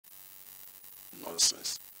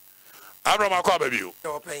Nonsense. Abraham akwa baby o.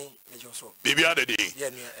 Baby other day.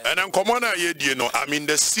 And then come on you know, I'm in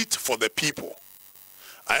the seat for the people.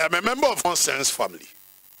 I am a member of Nonsense family.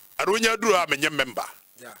 I don't know I'm a member.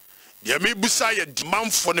 Yeah. Yeah, me busa ye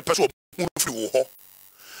demand for the person who flew ho.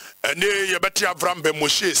 And then you better Avraham Ben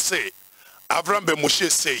Moshe say. Avraham Ben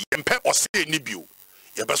Moshe say, "Yempe or say nibiu."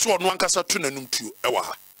 Ye beso no ankasa tu nanum tu ewa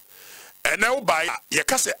ha. And now by ye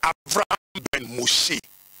ka say Avraham Ben Moshe.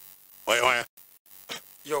 Oya.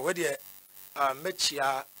 Yo we dey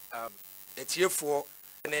mechia etiefo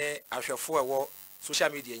ne ahwefo ewo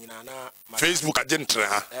social media nyina na Facebook agentre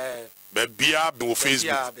ha. Bebia be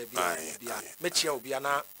Facebook. Mechia obi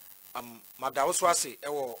ana madawo so ase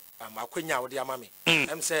ewo akwanya wo de ama me.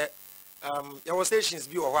 Em say your stations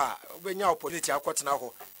be or when your opportunity akotena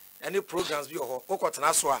ho any programs be or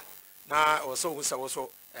okotena so a na also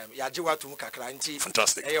yajiwa tum kakra nti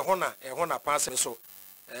fantastic e hona pass so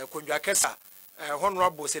konwa kesa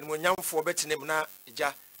honorable senmonyamfo betenem na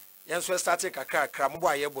ja yenso start kakra kra mbo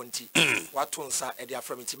aye bonti wato nsa e dia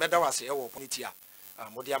from nti meda wase e wo opportunity a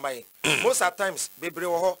mode amaye most at times bebre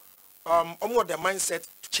wo ho omo the mindset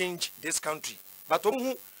to change this country but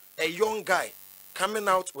a young guy coming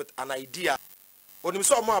out with an idea on him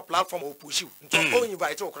so more platform or push you into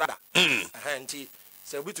invite you krada nti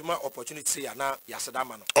say we to my opportunity na yaseda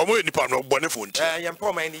ma no omo nipa no bone phone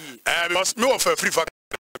yempo man yi because me of free for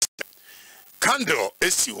candle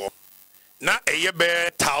esi ho na eye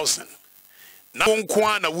be 1000 na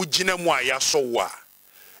wonko na wugina mu ayaso wa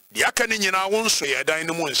de aka ni nyina wonso ye dan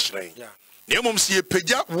ne mu nsren na emom se ye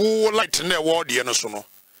pagya wo light na e wo de no so no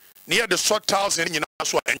na ye de short 1000 nyina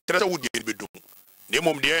so entrese wo de bedum.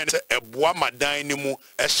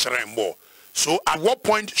 So at what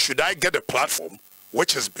point should I get a platform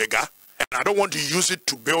which is bigger and I don't want to use it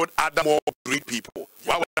to build other more great people?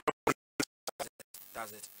 Why would I?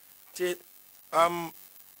 That's it. I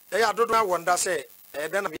don't know wonder say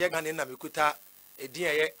then I'm young and I'm kuta a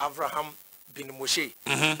dear Avraham Ben Moshe.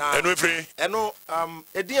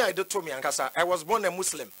 A dear I told me I was born a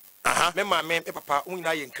Muslim. Mema me papa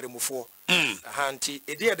unina ye nkremufo nti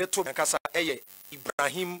edi de to nkasa eye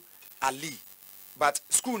Ibrahim Ali but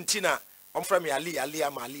school ntina from Ali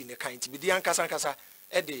ama Ali ne kan nti bidi ankasa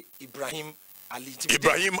e de Ibrahim Ali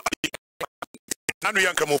Ibrahim Ali nanu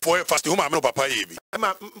yan nkremufo first home am no papa ye bi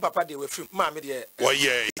papa de we film ma me de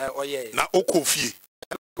oye na okofie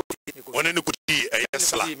one ne kuti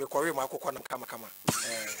sala me kore ma akokọ na kama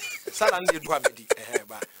sala ndi du amedi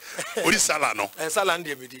ba ori sala no sala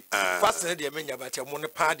ndi amedi fast na de menya ba che mo ne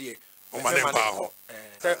pa de o ma ne pa ho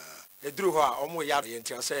eduru ho a omo ya de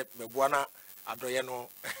ntia se mebua na adoye no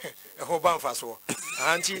ho ba mfa so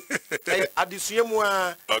anti adisue mu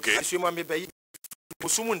a adisue mu me be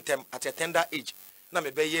musumu ntem at a tender age na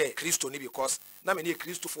me be ye Kristo ni because na me ne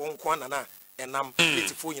Kristo fo nko na enam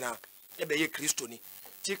beautiful nyina e be ye Kristo ni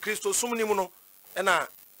ti Kristo sum ni mu no na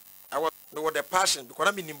I was the passion because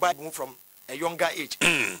I'm in Bible from a younger age.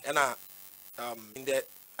 And in the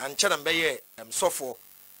Anchana Baye so for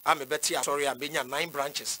I'm a better sorry I'm being 9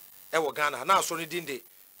 branches. Ewo Ghana now sorry dinde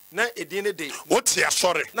na edine day. What's your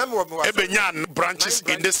sorry? Ebenyan branches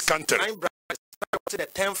in this country. 9 branches to the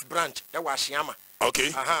 10th branch ewa Shiama.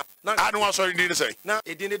 Okay. Now I don't want sorry didn't say. Now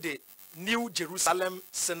edine day New Jerusalem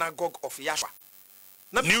Synagogue of Yahshua.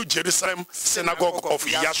 New Jerusalem Synagogue of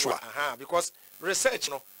Yahshua. Because research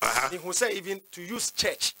no who say even to use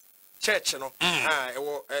church no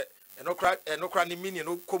no cra ni meaning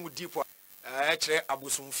no come deep kire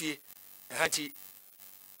abosumfie hanti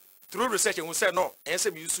through research who say no and say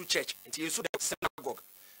we use church and use the synagogue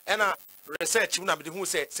and research na be who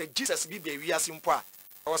say Jesus be wi asimpo a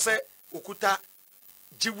or say okuta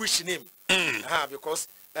Jewish name because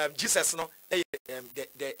Jesus no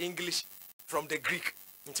the English from the Greek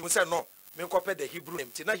nti say no me copy the Hebrew name.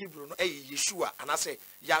 Tina Hebrew no Yeshua and I say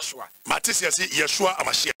Yahshua. Matthew says Yeshua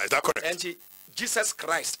Amashia. Is that correct? And Jesus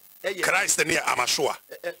Christ. Christ near Amashua.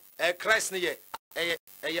 Christ near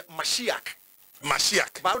Mashiach.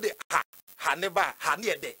 Mashiach. But the ha never ha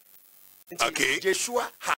near there. Okay. Yeshua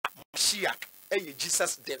ha Mashiach.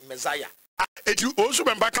 Jesus the Messiah. If you also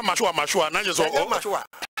remember Mashua, not just all Mashua.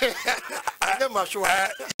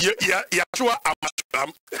 Yeshua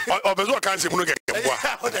Amashua. Can't say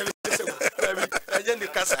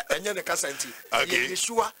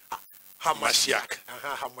Yeshua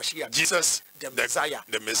Hamashiach. Jesus the Messiah.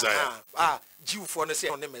 The Messiah. Jew for the say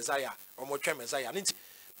on the Messiah or more Messiah.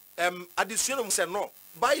 Additional say no.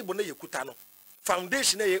 Bible ne yekuta no.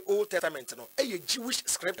 Foundation ne Old Testament no. Jewish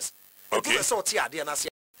scriptures. Okay. So tia de na say.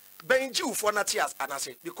 Ben Jew for na tia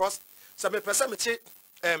anase because some person me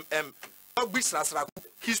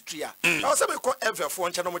history. I was a call ever for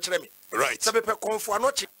one channel. Right. Some people come for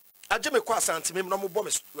noche. I just make quite something. No more bomb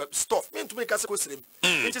stuff. Mean to make us go slim.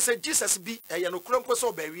 It is a Jesus be a yanocrumpo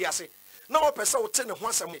so very as now a person will tell you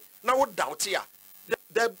once a week. Now what doubt here?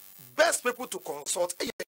 The best people to consult.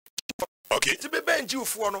 Okay. To be bend you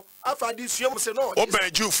for no. After this, you say no. What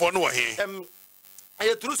bend you for no here? I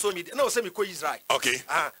had through so no semi ko Israel. Okay.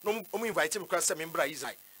 No invite him across some membra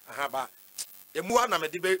Israel. Ba. The more na me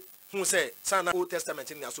debe who say sana Old Testament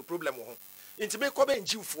in so problem ho. Inti be ko ben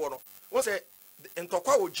Jew for no. Won say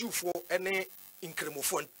entokwa wo Jew for ene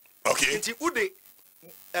inkremofon. Okay. Inti ude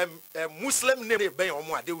Muslim name ben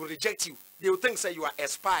omo they will reject you. They will think say you are a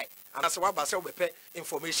spy and as what say we pay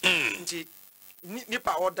information. Inti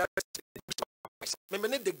nipa order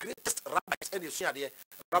me the greatest rabbis and you see there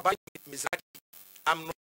Rabbi Mizaki I'm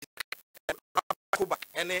not Kuba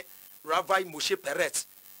ene Rabbi Moshe Peret.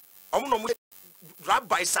 Omo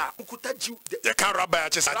Rabbi sa ukuta Jew the can rabbi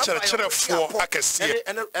just a chere for akese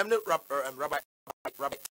and Rabbi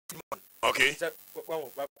okay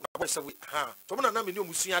so we to na na me no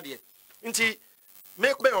musua de nti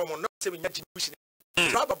make be omo no say we nya Jewish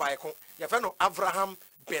Rabbi ko ya fa no Avraham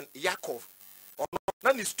Ben Yaakov ono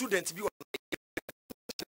na ni student bi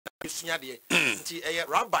musua de nti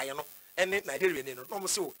Rabbi no ene Nigeria ni no mo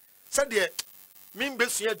say o say de min be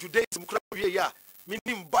sua Judaism kura wie ya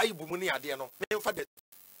minim Bible mu ni ade no me fa the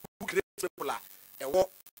great people ewo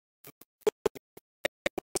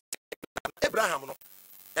Abraham no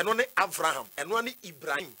eno ne Avraham eno ne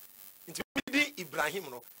Ibrahim nti di Ibrahim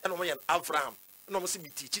no eno mo ye Avraham eno mo se bi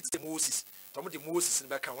teach it Moses to mo de Moses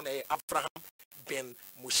be ka ho na Avraham Ben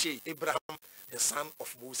Moshe Abraham the son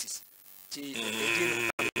of Moses ti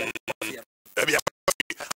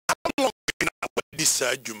this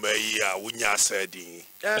Jumaya wunya said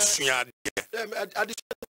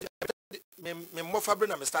me more fabric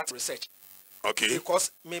na me start research. Okay.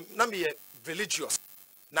 Because me na me religious.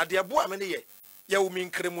 Na de abo amene ye wo mi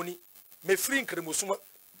nkremuni me free nkremosum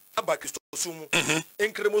aba Kristosum.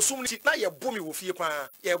 Nkremosum ni na ye bo me wo fie pa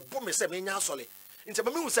ye bo me se me nya asole. Nti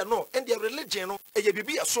ba me hu se no and the religion no e ye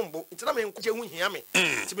bibi asombo. Nti na me nkoje hu hia me.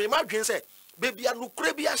 Nti me ma dwen se baby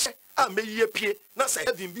anukure bi ahye a me yie pie na say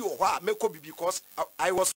heaven bi wo ho a me ko bi because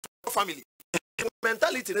I was family.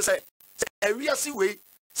 Mentality ne say ewiase we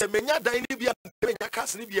se menya dan ni bia menya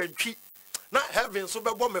kas ni bia ntwi na heaven so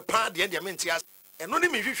bebo me pa de de me ntia eno ni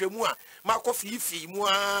me hwehwe mu a makọ fifi mu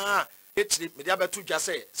a etire me de abeto dwa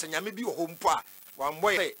se nyame bi wo ho mpo a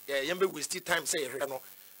wambo ye yembe waste time say hwe no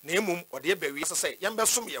na emum ode e bawi se yembe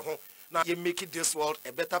som ye ho na ye make this world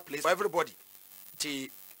a better place for everybody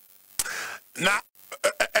ti na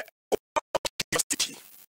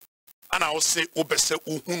ana o se obese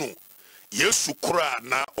uhunu Yesu kura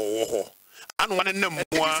na owo ho anu wane na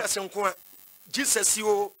mmoa Jesus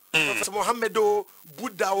yo Prophet Muhammad o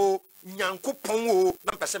Buddha o Nyankopon o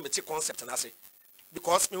na pese meti concept na say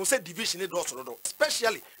because me say division do so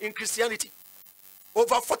especially in Christianity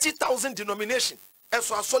over 40,000 denomination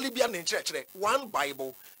eso asoli bia na church one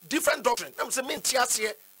Bible different doctrine na say menti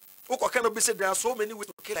ase ukọ be say there are so many ways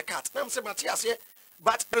to kill a cat na say menti ase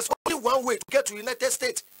but there's only one way to get to United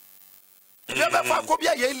States never for ko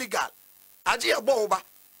bia illegal aje ebo ba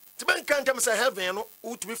tiben kan jam say heaven no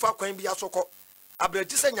utumi fa kwan bi asokọ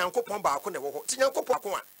abradi se Nyankopon ba akọ ne wo ho ti Nyankopon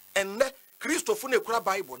akọ a enne Christopher ne kura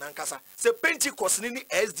Bible na nkasa se Pentecost ni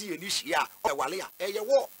SDA ni hia o wale a eye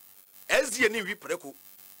wo SDA ni wi preko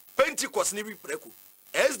Pentecost ni wi preko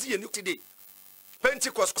SDA ni today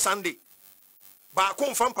Pentecost Sunday ba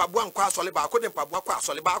akọ mfa mpaboa nkọ asole ba akọ de mpaboa akọ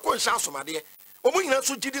asole ba akọ nsha asomade omu nyina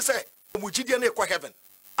so gidi se omu gidi na ekọ heaven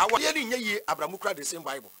awaye ni nye Abraham kura the same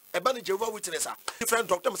Bible eba ni Jehovah Witness different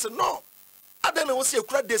doctrine say no adena wo say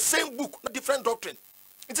kura the same book different doctrine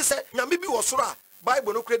it say nyame bi wo soro a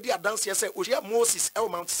Bible no kura di adanse say ohia Moses e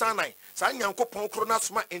Mount Sinai sa Nyankopon kro na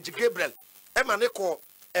soma angel Gabriel e ma ne ko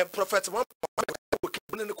prophet one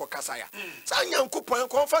ne ko kasaya sa Nyankopon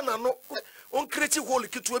ko fa na no on create holy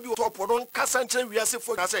kitu bi top no kasa nchen wiase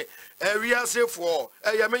fo na say wiase fo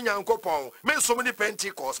ya me Nyankopon me so many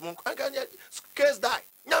Pentecost mon kan case die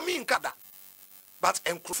nyame nkada but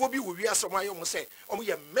enkrofo bi wo wiase mo ayo mo say omo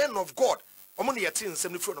ye men of God omo ne yete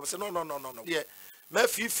nsem ne fro no say no yeah ma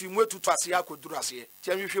fifi mu etutu ase akoduru ase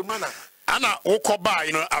ti anhwehwe mu na ana wokoba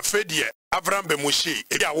you know afedie Avraham Ben Moshe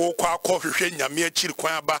ebi a wokọ akọhwehwe nyame akiri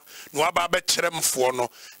kwan aba na waba be kyerɛ mfo no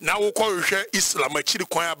na wokọhwehwe Islam akiri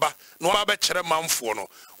kwan aba na waba be kyerɛ manfo no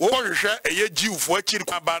wokọhwehwe eye Jiwfo akiri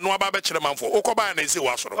kwan aba na waba be kyerɛ manfo wokoba na ese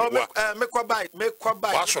wasoro wa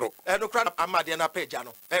mekoba wasoro no kra amade na page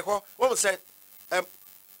no ho won say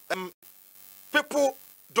people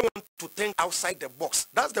don't want to think outside the box.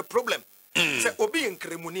 That's the problem. Say obi in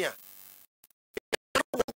Kremunia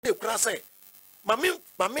de kura say mame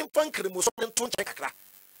fankere mo so nto nche kakra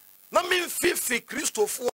na me fifi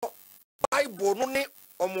Christopher Bible no ne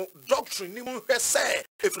omo doctrine ni mu hwese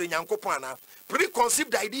efre Nyankopon ana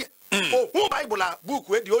preconceived idea who Bible a book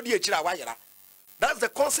we de odi akira wa yera. That's the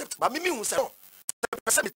concept. But me hu say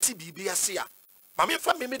person me ti bibia se a mame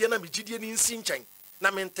fa me de na me gidie ni nsi nchen na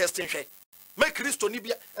me testing hwe me Kristo ni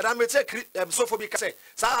bia ra me te sofo bi ka say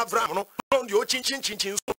sa Avraham no de o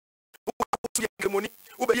chinchin so u kemoni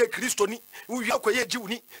u be ye Kristo ni u wi akoye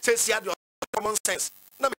jiwuni say sia de common sense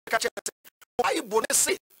na me ka che Bible ne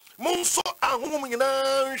say monso ahum nyina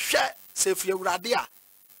hwe se fi awurade a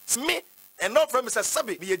me and not from Mr.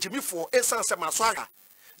 Sabi be Jimmy for essence maswaga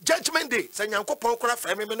judgment day say Nyankopon kora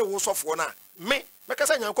fra me ne wo sofo na me ka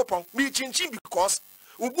say Nyankopon me chinchin because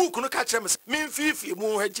ubu kunu ka kire me mfifi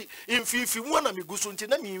mu haji mfifi mu na me gusu nti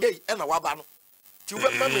na me yi e na waba no ti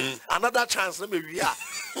we ma me another chance na me wi a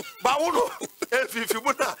ba wo no mfifi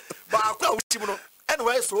mu na ba akwa wuti mu no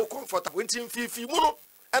anyway so comfortable nti mfifi mu no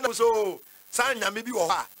and so san nyame bi wo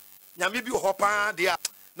ha nyame bi wo ho pa de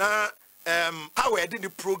na how we did the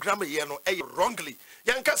program here no wrongly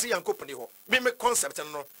yanka se Yankopon ho me concept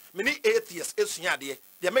no me ni atheist esua de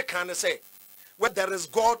they make can say whether there is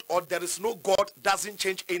God or there is no God doesn't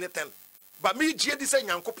change anything. But me gie di say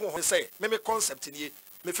Nyankopon say me concept ni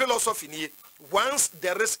me philosophy ni once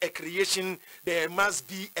there is a creation there must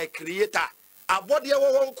be a creator. Abode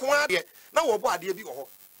wo nko ade na wo bo ade bi wo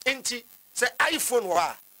enti say iPhone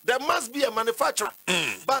wa there must be a manufacturer.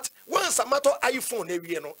 But once a matter iPhone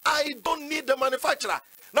ewie no I don't need the manufacturer.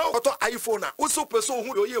 Now what iPhone na also person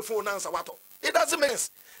who your phone answer what it doesn't make sense.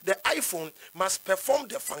 The iPhone must perform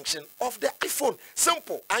the function of the iPhone.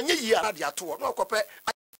 Simple. Anye year radio to no compare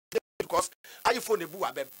because iPhone ebu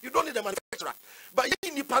abem. You don't need a manufacturer. But ye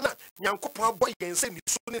ni pana Nyankopon boy can say ni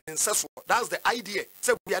so ni nseso. That's the idea.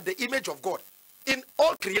 Say we are the image of God in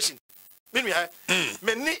all creation. Meaning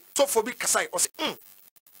many so for be kasai or say I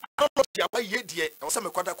don't know ya ba ye die. I was say me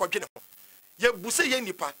kwada kwadwene ho. Ye buse ye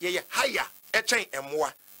nipa ye higher echen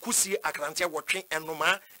emwa. Kusi akrante wotwe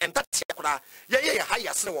enoma and that's ye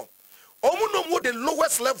higher se won omo no the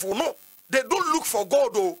lowest level no they don't look for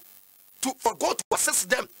God for God to assist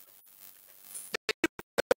them.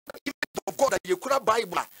 The image of God that you could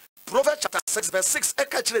Bible Proverbs chapter 6 verse 6 e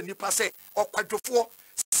ka kire nipa se okwadwofo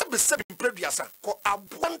sebe preduasa ko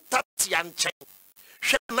abonta tianchen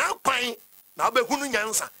hwe na kwan na obehunu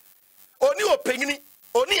nyansa oni opanyini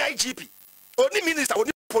oni IGP oni minister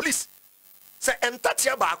oni police say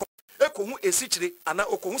entatia baako ekohu esichire ana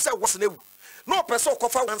okohu say wasnewu no person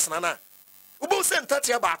okofa wansana na ubo say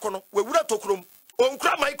entatia baako no wewura tokrom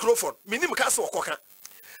onkura microphone minim ka se okoka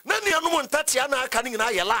na ne anom entatia na aka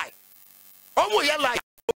nyina ye lie omo ye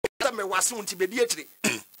lie me wase unti bedi akire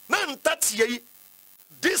na entatia yi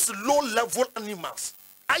this low level animals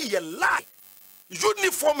aye lie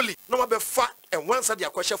uniformly no mabefa and once they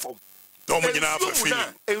akwahye form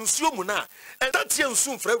ensuo mu na entatia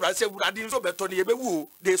ensu mfra wura se wura di nso beto ne yebewu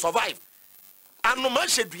they survive anoma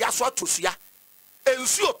hwedua so atosua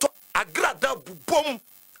ensuo to agrada bubom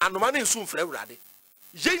anoma ne ensu mfra wura de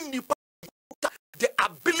ye nipa the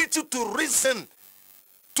ability to reason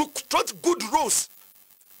to trot good rules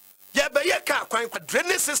ye be ye ka kwan kwa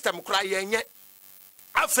drainage system kura ye nye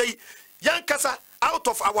afei yankasa out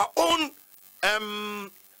of our own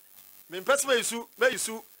me person me use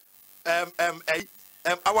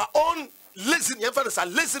our own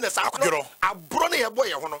laziness abro na ye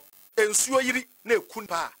boy ho no ensuo yiri na ekun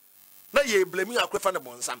pa na ye blame akwefa ne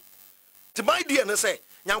bonsam ti my dear ne say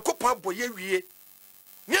Nyankopon boye wie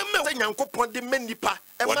nyemme say Nyankopon de manipa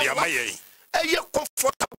e ma ye eye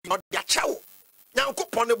comfortable no dia chawo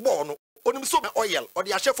Nyankopon ne bo no onim so oil o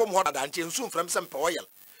de ahye fom ho da nche nsu mfram sempe oil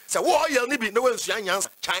se wo oil ni bi na wansu anyansa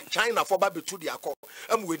China for ba betu dia akọ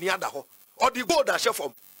amweni ada ho o de gold ahye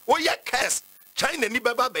fom o ye curse China ni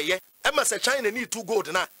baba beye ema se China ni to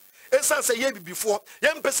gold na ensan se ye before ye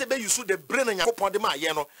mpese be use the brain Nyankopon de ma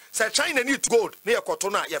ye no se China ni to gold na ye koto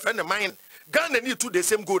na ye fe ne mine Ghana ni to the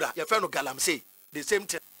same gold ye fe no galamsey the same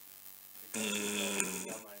thing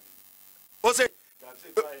o say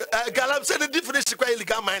galamsey the difference kwa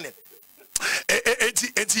illegal mining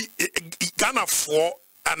enti Ghana for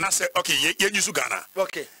and I say okay ye use Ghana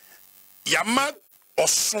okay yama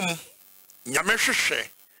osum nyame hwehwe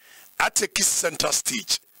ateki center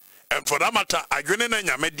stage and for that matter adwene na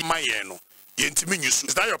nyame di maye no yentimi nyusu.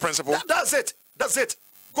 Is that your principle? That's it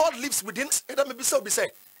God lives within us. It may be so be say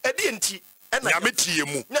edi enti nyame tie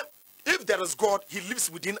mu. If there is God, he lives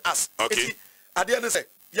within us. Okay. At the end say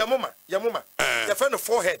yamuma your friend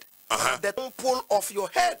forehead the temple of your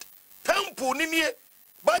head temple ni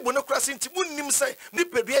Bible no crossing to Munim say,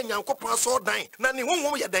 Nippedia Yankopon so dying, Nanny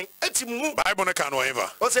won't ya dying, Etimu. Bible no can waiver.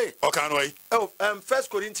 What say? Or can wait? Oh, 1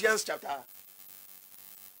 Corinthians chapter.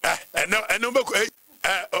 And no book.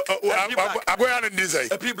 I'm going to say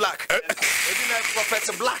a P black.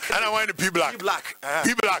 Prophet black. And I want to P black.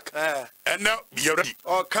 P black. And now you're ready.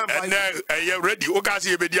 Oh, come and now you're ready.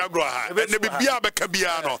 Okasi Ebediagroha. And the Bia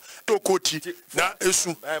Bekabiano. To Kochi. Now,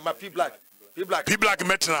 my P black. P black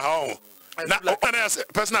Metina home. Now,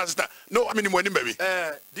 personal assistant. No, I mean, baby.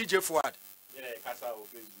 DJ Fuad.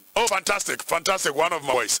 Oh, fantastic. Fantastic. One of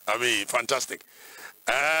my boys. I mean, fantastic.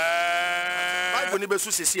 Bible Nibesu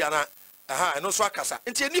Sisiana. And also Akasa.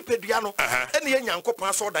 Inti ni peduano. Eni ye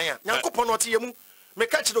Nyankopon so dan ya. Nyankopon no tie mu. Me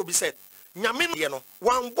ka kire obi say, Nyame ye no,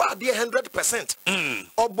 wan bo ade 100%.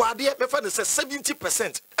 Obo ade me fa ne say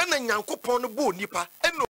 70%. Ena Nyankopon no bo nipa,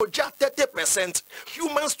 ena ogya 30%.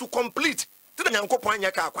 Humans to complete. Ti Nyankopon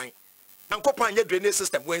anya ka akwan. Nyankopon anya drainage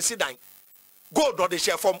system when si dan. Gold or the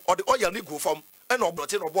share form or the oil ni go form. Ena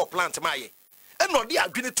obroti no bo plant maye. Ena odi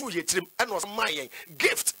adwene tu ye tirim. Ena os maye.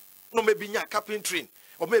 Gift no maybe nya carpentry.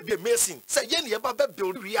 Or maybe a mason. Say, Yen, you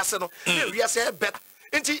build Riasano, Riasa better.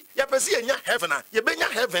 Inti, ya pesi enya heaven, ye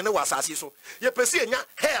benya heaven was as so. Ye pesi enya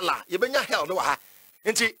hell, ye benya hell no ha.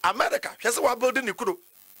 Inti, America, has a building the kudu.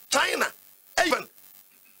 China, even.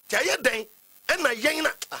 Taya day, and a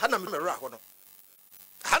yena, Hana Miraco.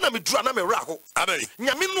 Hana Midrana Miraco.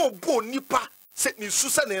 Yamino bo nipa, set me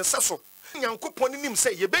Susan and Sasso. Yanko ponim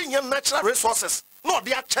say, ye benya natural resources. No,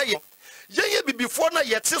 they are chaye. Ye be before na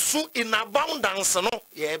yet so in abundance no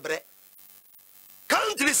ye bre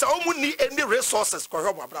countries omu ni any resources ko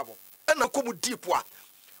hwe brabo na komu deep a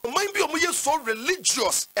mind bi omu ye so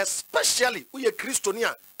religious, especially we ye Christian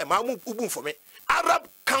a e ma mu ubu for me Arab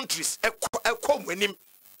countries ekom anim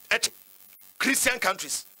Christian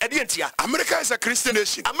countries America is a Christian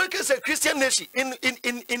nation. America is a Christian nation in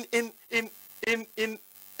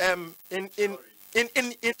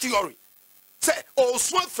theory. Say, oh,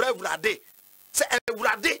 swap for every say,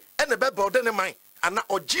 every day, and a better than mine. And now,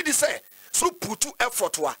 GD say, so put to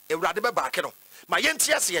effort to a radical back. My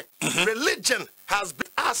NTS religion has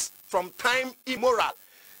been us from time immemorial.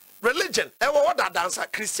 Religion, what that dancer,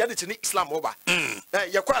 Christianity, Islam over.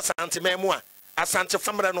 Yakwa Santi Memua, Asante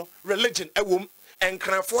Famrano, religion, a womb, and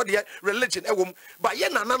Cranfordia, religion, a womb. But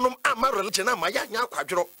Yananum, ama religion, ama Yanya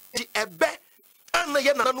Quadro, the Ebe. And the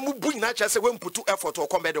Yana Mubu Nature say when put to effort or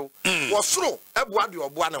comedo was slow, a boadi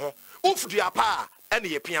or buano, oof the apa, and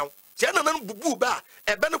the piano. Tiana Bubu ba,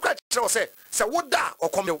 a Benocrat say, what da or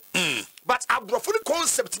comeo. But a brophonic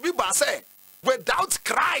concept be by say, without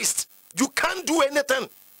Christ, you can't do anything.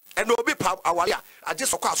 And no be power. I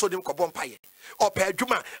just saw them Cobompire. Or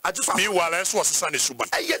Peduma, I just meanwhile, as was Sunny Suban.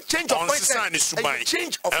 I change of mindset.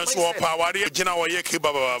 Change of mindset. Power, General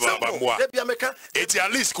Yakibaba. It's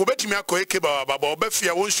at least Cobetimia Koekeba,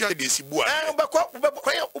 Befia won't share this boy.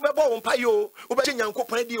 Ubepayo, Ubetian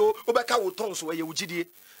Copedio, Ubeka Tons where you GD.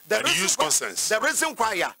 The reason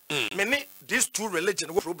why many these two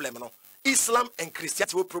religions were problem. Islam and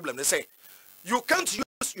Christianity were problem. They say you can't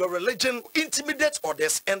use your religion intimidate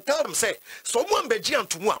others and tell them say someone be giant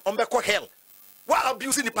to one on beko hell while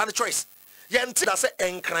abusing the party choice. Yenti that say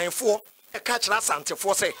en crying for a catch asante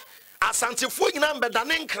for say asante for ina be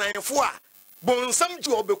dan crying for bonsam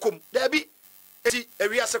ji obekom there be eti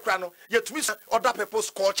area sekrano yetumi other people's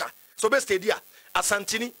culture so be steady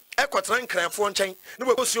asantini ekotran crying for nchen no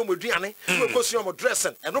be kosuo moduane no be kosuo mo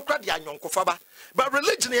dressing and no krade anyonkofa ba but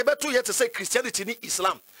religion e beto yet to say Christianity ni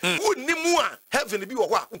Islam who ni mu a heaven bi wo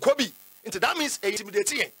ho a nkobi into that means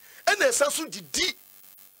intimidating and esanso didi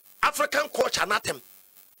African culture natem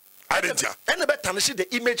identity and be tarnish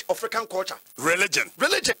the image of African culture religion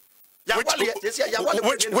which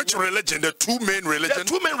religion the two main religion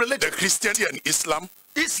the Christianity and Islam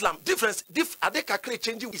difference adeka create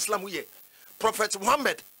change Islam we Prophet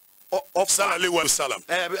Muhammad of Sallallahu Alaihi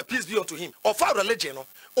Wasallam peace be unto him of our religion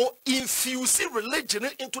or infusing religion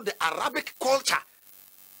into the Arabic culture.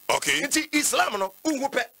 Okay. Into Islam no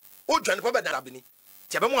ungupe o jani pa be Arabini.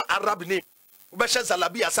 Tiabe mo Arabini. Ubesha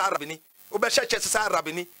Zalabi as Arabini. Ubesha church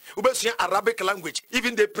Arabini. Ubesha Arabic language.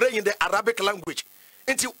 Even they pray in the Arabic language.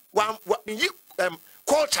 Into one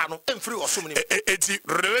culture no free or so many. It's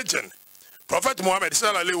religion. Prophet Muhammad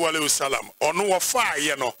Sallallahu Alaihi Wasallam ono wa fa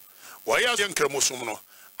ye no. Wa ya nkremusum no.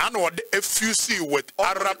 And what FUC with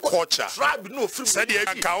Arab culture. Tribe no free. Said ye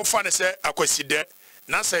ka ofane se akwaside.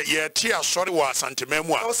 Na se ye tia sorry wa santememu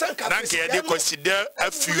a. Na ke ye consider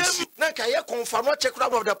FUC. Na ka ye confirm no check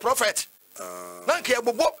of the prophet. Na ke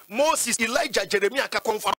bobo Moses, Elijah, Jeremiah ka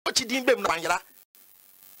confirm chidin bem na banyara.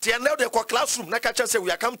 now they call classroom. Nakacha say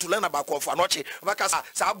we are come to learn about Konfanochi. Bakasa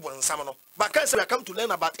Sabu and Samano. Bakasa we are come to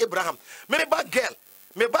learn about Abraham.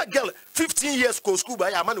 Me bad girl, 15 years school by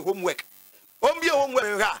a man homework.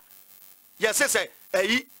 Homework. Yes, say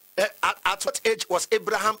at what age was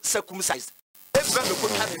Abraham circumcised? Abraham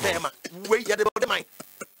could have the way you the mind.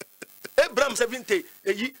 Abraham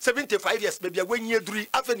 75 years, maybe when you do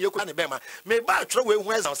after you can be may buy trouble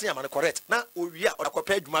when I say I'm correct. Now we are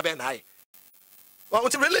compared to my ben high. Well,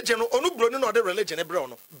 it's religion or no other religion,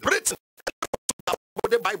 Britain.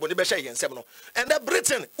 The Bible, the Beshay and Seminole. And that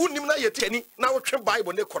Britain, Unimna Yetini, now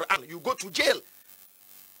Bible, the Quran, you go to jail.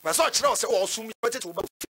 But such now say, oh, soon, but it will be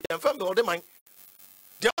family or the mind.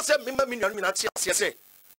 They also say,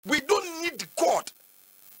 we don't need God,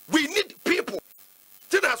 we need people.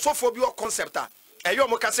 Tina so for your concept. And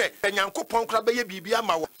you say, and Yanko Ponkra Bibia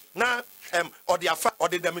Mawa, now, or the Afa or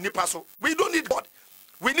the Demini Paso. We don't need God,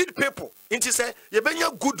 we need people. Inti say, you bring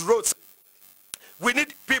your good roads. We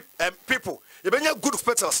need people. You bring your good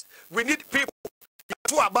hospitals. We need people.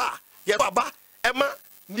 Tuaba, Yaba, Emma,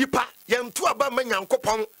 Nipa, Yam Tuaba, Manyanko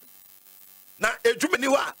Pong. Now, a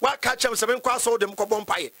Jumaniwa, what catch them 7 class or them Cobon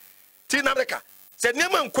Pie. Tinareka said,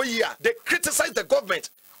 Neman Koya, they criticize the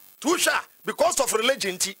government. Tusha, because of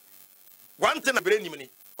religion. One thing I bring him.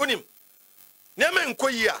 Unim. Neman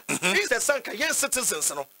Koya, is the Sanka, yes,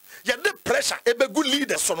 citizens. You have the pressure, a good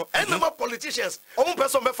leaders, and no more politicians. One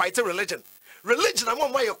person may fight religion. Religion, I'm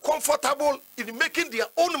why you're comfortable in making their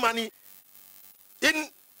own money in.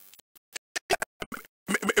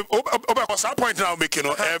 Because that point now making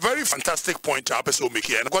a very fantastic point episode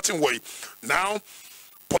making and got in way now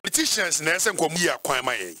politicians nesen ko mu ya kwan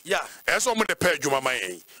mayen yeah eso mo de pay djuma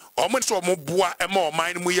mayen o mo so mo boa e ma o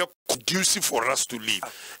man mu ye conducive for us to live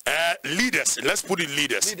leaders, let's put it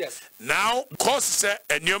leaders now because say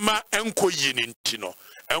enyoma enko yi ntino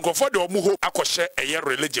enko for the omu ho akoshe eye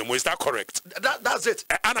religion, is that correct? That's it.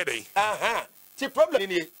 The problem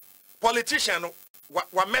in politician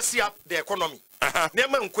wa mess up the economy.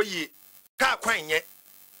 Nema nkoyi ka kwan ye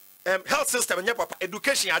health system nye papa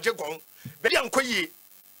education aje gon be ya nkoyi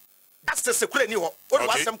that's the sekure ni ho o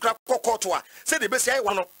wa sam kra kokoto a say the be say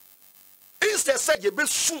wa no instead say ye be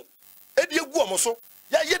su edi egu omo so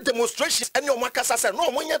ya ye demonstrations any omo akasa say no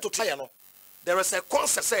omo nye to try no. There is a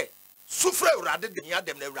concept say sufre urade de nya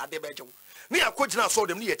dem na urade be je ni akogina so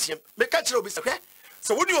dem ni yetiem me ka kire obi say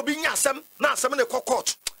so woni obi nya asem na asem ne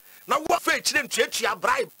kokot na wo fa kire ntuatua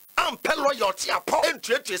bribe ampe loyalty apo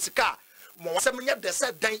entuatua sika mo asem nya de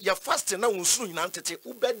say dan ye fast na wonsuru nyina ntete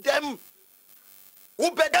ubedem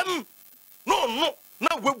no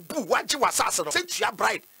na we bu waji wasase no say tua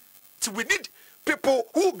bribe. So we need people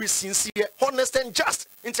who be sincere, honest and just.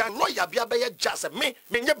 Into a lawyer be a just me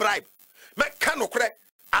bribe. Me kanokre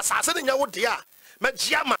assassin nya wo dia me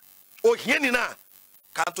jiama o hienina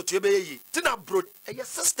kan to tebe yi tina bro a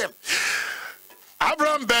system.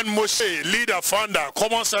 Avraham Ben Moshe, leader, founder,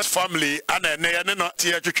 Common Sense Family, and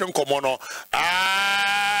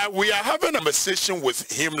we are having a conversation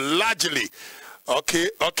with him largely. Okay.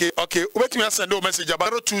 Wait me send a message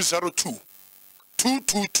about 0202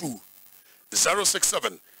 222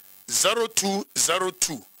 067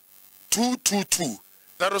 0202 222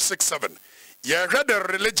 067. You read the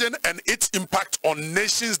religion and its impact on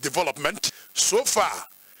nations' development. So far,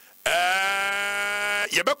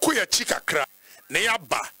 Yabakuya Chikakra,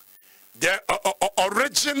 Neaba, the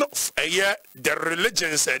origin of the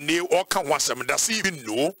religions and new Okan Wasam, does he even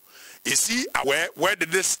know? Is he aware where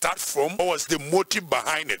did they start from? What was the motive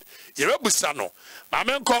behind it? Yabusano,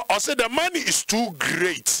 Mamenko, I said the money is too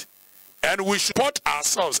great. And we should support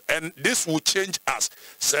ourselves, and this will change us.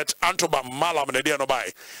 Said Antoba Malam and the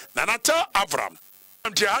Dianobai. Nanata Avram.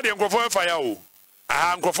 I'm tired of fire.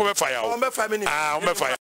 I'm going fire.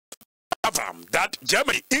 Avram, that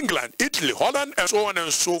Germany, England, Italy, Holland, and so on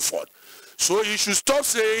and so forth. So you should stop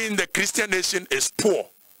saying the Christian nation is poor.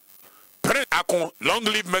 Long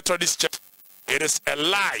live Methodist Church. It is a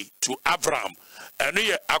lie to Avram. And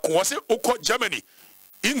here, Germany,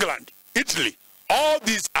 England, Italy. All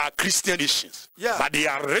these are Christian nations, but they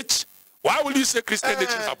are rich. Why will you say Christian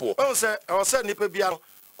nations are poor? I say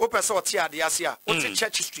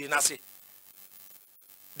church history.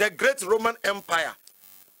 The great Roman Empire.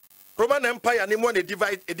 Roman Empire, they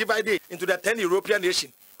divided into the 10 European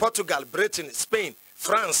nations: Portugal, Britain, Spain,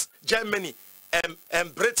 France, Germany,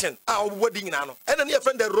 and Britain. And then your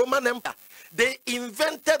friend, the Roman Empire, they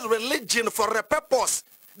invented religion for a purpose.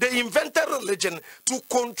 They invented religion to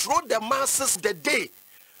control the masses the day.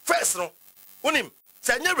 First, no, unim,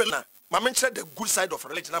 say religion. I mentioned the good side of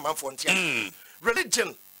religion.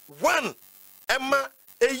 Religion, one, Emma,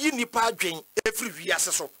 a unipa dream every year.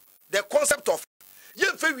 So the concept of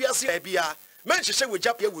Yen fe wiase bia men hye we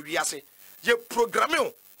japia we wiase ye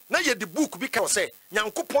programme na ye the book bi ka say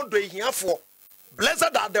Nyankopon do ehiafo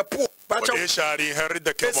blessed are the poor but they shall inherit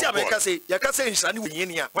the kingdom of God. Ya ka say nhira ne we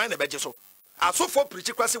hini a wan na beje so asofo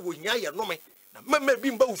preach kwase wo hia ye nome na mema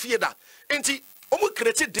bi mba wo fie da enti omo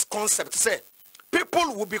create this concept say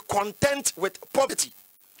people will be content with poverty.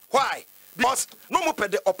 Why? Because no more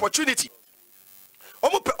the opportunity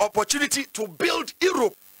to build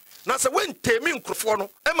Europe. Now, so when Temi Nkrofono,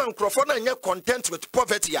 Emma Nkrofono, and you're content with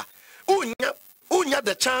poverty, unya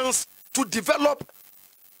the chance to develop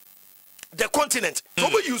the continent.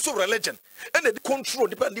 Nobody use of religion and the control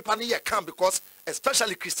depending can because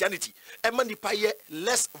especially Christianity, Emma Nipaye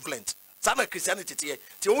less violent. Sana Christianity,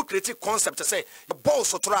 the creative concept to say the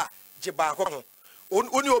boss otra jeba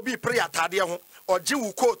only obi prayer tadia or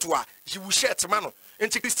jiwu kotua you will share mano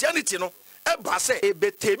into Christianity no eba say e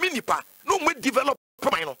betemi nipa no we develop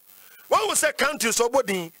no one will say countries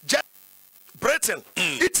obodi Britain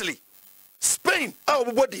Italy Spain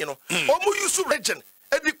body you know omo use religion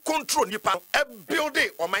e di control nipa e build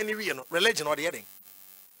or many we no religion or the heading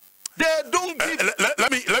they don't give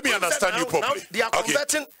let me understand you properly. They are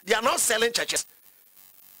converting they are now selling churches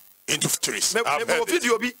into factories.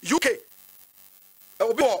 Video be UK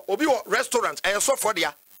obi restaurant I saw for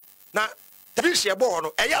there now television boy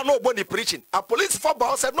no nobody preaching a police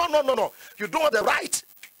football said no you don't have the right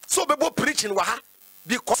so people preaching wa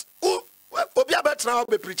because obi abet now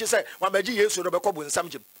be preaching say wa meji yesu no be ko bunsam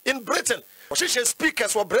jim in Britain she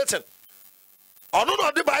speakers for Britain ono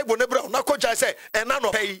no the Bible ne bra na ko jai say e na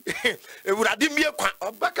no pay e wurade mie kwa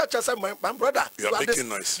obaka cha say my brother you are making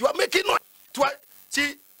noise you are making noise to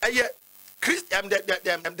see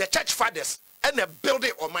the church fathers and a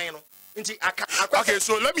building or mine. Okay,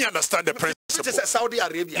 so let me understand the principle. This is Saudi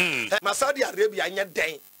Arabia. Saudi Arabia in your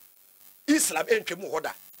day. Islam entry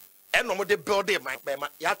muhoda. And no more the building my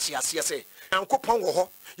yati and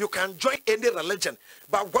you can join any religion.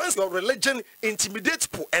 But once your religion intimidates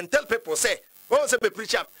people and tell people say, well, say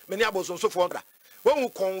preacher, many abos on so for when we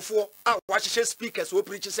come for our watching speakers who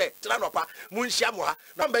preach say, Tlanopa, Munshamoha,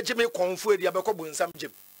 number Jimmy Confu, the Abaco in some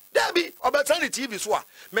gym. There be opportunity TV so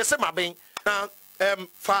mese mabin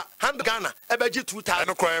for 100 Ghana ebeji 2000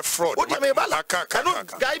 no cry fraud what me bala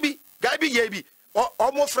guy be yebi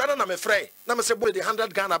almost friend na me frey na me say boy the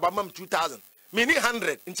 100 Ghana ba mam 2000 me ni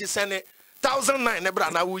 100 nti sene 1009 e bra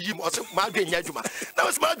na wo yim o se ma adwen adwuma na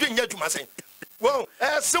we se ma adwen adwuma sen well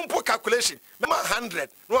simple calculation me ma 100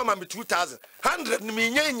 no ma me 2000 100 ni me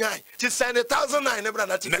nya ti sene 1009 e bra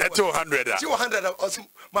na ti 200 ti 100 o se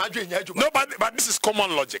ma adwen adwuma no but this is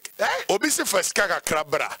common logic obi se first kaka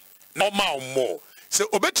krabra no ma more so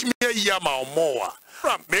obetimi ya ma more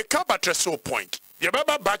from make up at so point you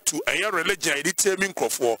baba back to a religion it tell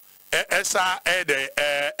crofo esa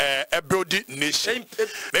the building nation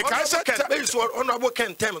because honorable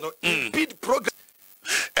can tell no impede progress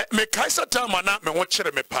me kaisa time na me won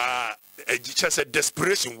kire me pa just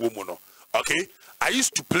desperation woman no okay I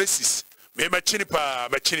used to places me machini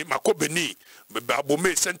makobeni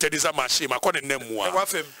abome centered is a machine makone nemua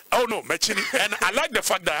oh no machini and I like the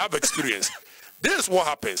fact that I have experience. This is what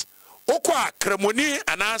happens okwa kremoni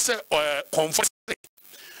anase comfort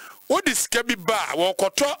Odis kabi ba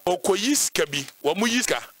wakoto okoyis kabi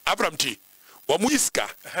wamuyiska Abraham T wamuyiska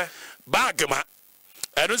bagma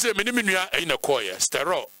eno se menimnua ina koye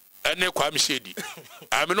stero ene kwa mshedi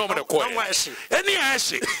I know the koye any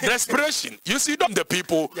ashi desperation you see them the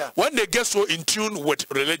people when they get so in tune with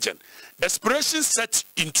religion desperation sets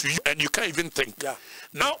into you and you can't even think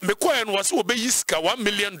now me koye no was obeyiska $1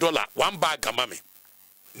 million one bag amame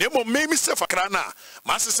nemo me se fakra na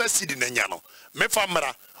masesa sidi na nya no me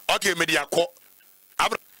famra okay media ko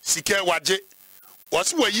abra sike waje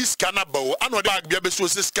wasi wa yi scanner bawo ano bag bia be so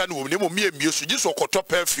se scanner wo nemo me so ji so koto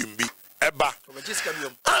perfume bi eba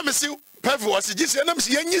me see perfume wasi ji se na me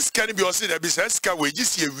see yanyi scanner bi wasi da bi se scan we ji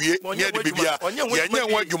se ewie ne de bibia yanya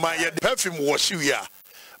ho adwuma ye perfume wo hwe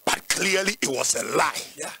but clearly it was a lie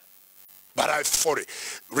but I fought it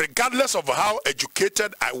regardless of how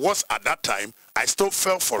educated I was at that time I still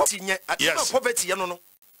fell for it yes poverty no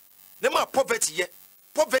nema poverty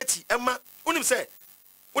poverty emma unim say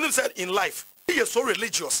in life he is so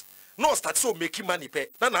religious no start so making money pay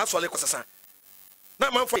na so le kwasasa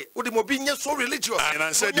na man for udi mo bi nye so religious and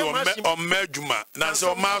I said on medjuma na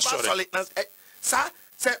so ma sorry sir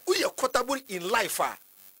say we are quotable in life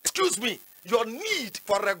excuse me your need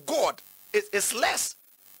for a god is less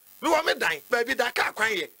we want me dying baby that ka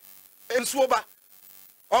kwan ye enso ba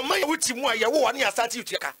o man wuti mu aye wo ne asati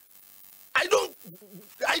utiaka I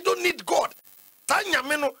don't need God. Tanya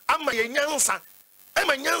meno ama ye nyansa.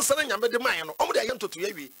 Ema nyansa na nyame de man no. Omo de ye ntoto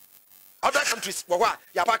ye wi. Other countries,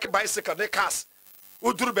 you park bicycle, they cars.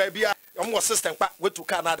 Who do baby? I'm more system, but wait to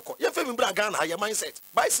Canada. You feel me, Bragana, your mindset.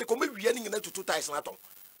 Bicycle may be ending into 2 times.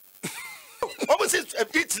 Almost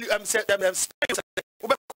Italy, Spain,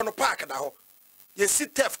 on the park now. You see,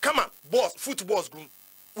 Tef, come on, boss, football's groom.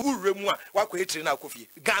 Who remove what creating now, coffee?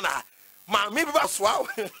 Ghana, ma, maybe that's wow.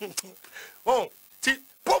 Oh,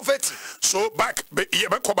 poverty. So back,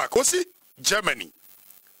 go back. See, Germany,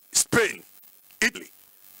 Spain, Italy,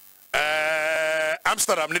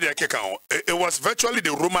 Amsterdam, it was virtually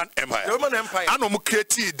the Roman Empire. The Roman Empire. And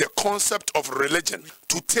created the concept of religion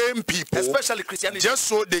to tame people, especially Christianity, just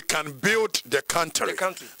so they can build the country.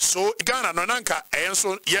 So Ghana, Nonanka, and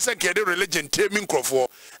so yes, I get the religion taming for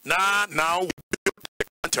now we build the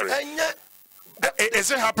country. Is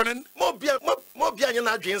it happening? More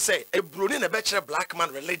beyond say a Bruni a bachelor black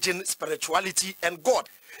man religion, spirituality, and God.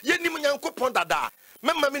 Ye ni munyanko ponda da.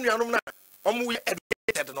 Memma minyanum na omu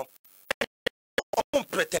educated no.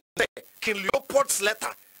 Pretend King Leopold's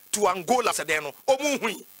letter to Angola sedeno.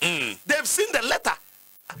 They've seen the letter.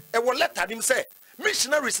 A letter him say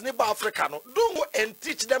missionaries in Africa no don't go and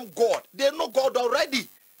teach them God. They know God already.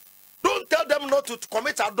 Don't tell them not to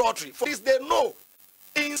commit adultery. For this they know.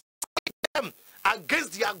 Inside them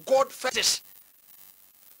against their God fetish.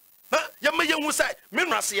 You say,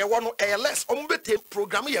 Minrasi, you want to ALS,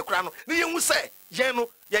 program your crown. You say,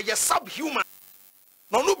 you're subhuman.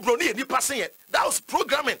 No, brony, you passing it. That was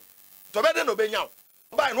programming. To better no be now.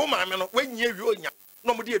 By no man, when you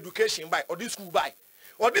no more education by or this school by.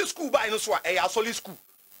 Or this school by no so a solid school.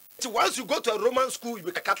 So once you go to a Roman school, you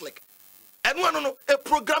become a Catholic. And one no a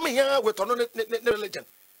programming here with another religion.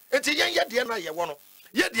 It's a young yet, you want to.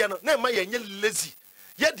 Yet, no, my lazy.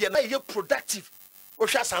 Yet, you're productive.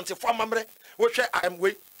 Which are Santa for Mamre, which I am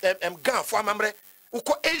with Gan for Mamre, who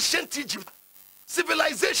call ancient Egypt.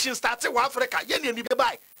 Civilization started with Africa, yen and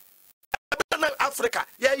buy. Africa,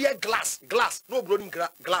 yeah, glass, no broken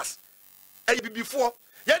glass. And before,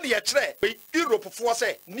 yen tray, Europe for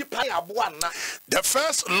say, Nipa Abuana. The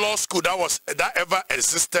first law school that ever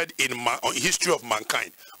existed in history of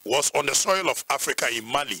mankind was on the soil of Africa in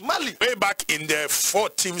Mali. Way back in the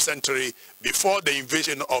 14th century, before the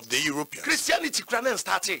invasion of the Europeans. Christianity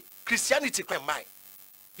started. Christianity came by.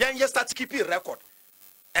 Yan started keeping record.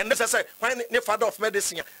 And this is when the father of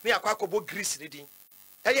medicine, near Kwakobo Greece reading.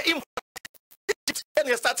 And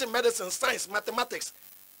you started medicine, science, mathematics.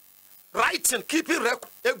 Writing, keeping record.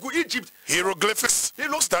 Egypt. Hieroglyphics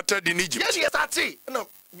started in Egypt. Yes, started. No,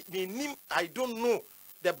 I don't know.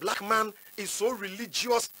 The black man is so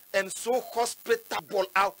religious and so hospitable.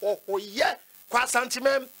 Oh yeah, kwa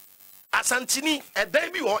santimem, asantini, a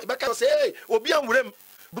baby or Ibaka say, hey, Obi and Wurem,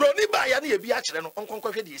 Brony by any Biachre,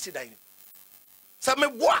 Uncle Fedi, Sidine.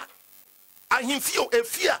 Some bois, and him feel a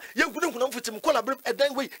fear, you wouldn't know with him collaborate a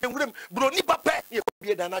dang way, and with him, Brony Papa, you could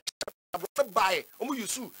be an by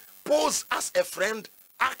Omusu, pose as a friend,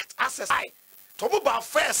 act as a spy. Talk about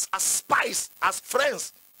first as spies, as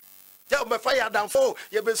friends. Yeah, my fire down for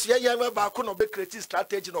you be see ya ba ko no be creative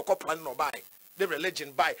strategy no ko plan no buy the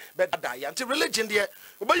religion buy better die anti religion there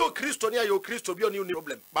oba yo Christo ne yo Christo bi no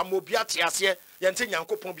problem ba mo bi atiase ye nti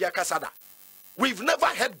Nyankopon bi akasada. We've never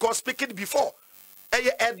heard God speaking before.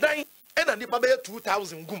 Edan e na nipa be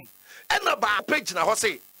 2000 gum e na ba page na ho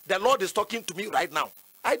say the Lord is talking to me right now.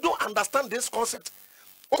 I don't understand this concept.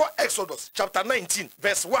 Exodus chapter 19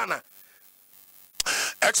 verse 1.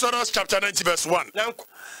 Exodus chapter 19 verse 1.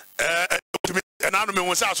 And I don't know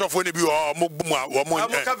what's also for the view or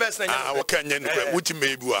which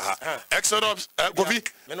may be Exodus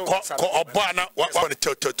Obana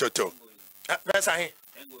verse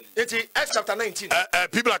Acts chapter 19.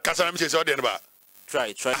 People are casting me so about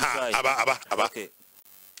try. Okay.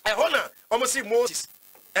 Almost see Moses.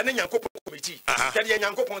 And then Yankopon committee. Then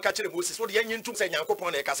Yankopon catch Moses. What the Yankin say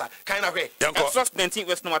Yankopon Ekasa kind of way. Exodus 19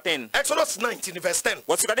 verse number 10. Exodus 19 verse 10.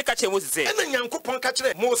 What's the catch Moses say? And then Yankopon catch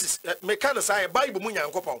Moses. Mekana say Bible mun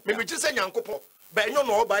Yankopon. Maybe just say Yankopon. But you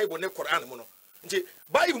know Bible ne Quran muno. Nti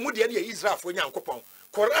Bible mu de Israel for Yankopon.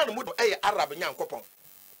 Quran mu de Arab Yankopon.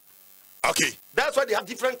 Okay. That's why they have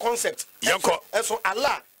different concepts. Yanko. And so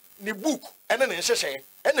Allah the book and then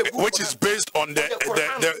which is based on the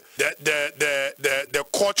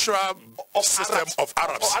cultural system of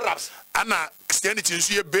Arabs. And Christianity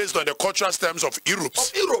is based on the cultural systems of Europe.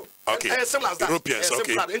 Okay. Europeans.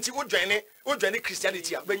 Okay. Until we join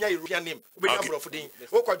Christianity, when you European name, when you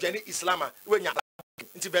are join Islam, when you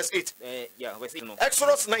into verse 8. Yeah, verse 8.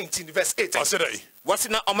 Exodus 19 verse 8. What's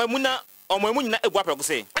in Omamuna Omamuna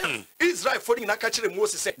say? Israel for the catcher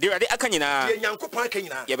Moses said, "They are the Akanyina, Yankopon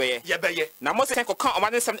Kanyina, Yabaye. Now Moses can come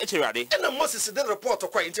on some iterade." And Moses did report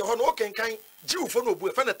of quite into Honokan kind Jew for no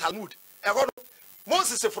boy, find a Talmud.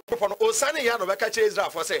 Moses for no Sani Yano Beka Israel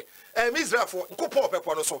for say, Israel for Copo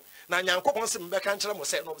Pepono so, Nanyan Copons Becantra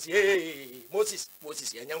Mose, hey, Moses,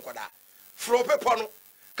 and Yankoda. Fro Pepono,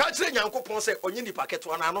 Catching Yanko Ponce, or Yini Packet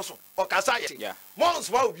one anoso, or Casaya. Mons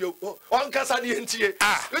wow you, on Casani and Tia.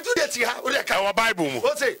 We do get here, our Bible.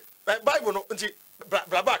 What's it? Bible,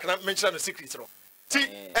 Blabak, not mention the secret. See,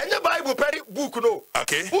 and the Bible book, no.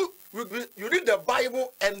 Okay. You read the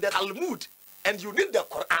Bible and the Talmud, and you read the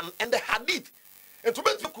Quran and the Hadith. And to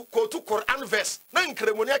go to Quran verse, none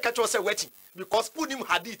Cremonia catch us a wetting because put him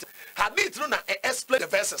Hadith. Hadith no explain the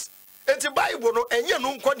verses. And the Bible no and you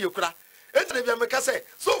know Konyukra. And the America say,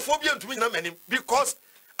 so phobia to me because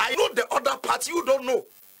I know the other part you don't know.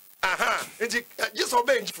 And just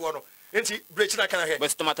obey for no. And she breaks like a head.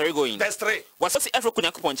 What's the matter going? That's three. What's the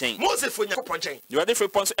African chain? Moses for Yanko chain. You are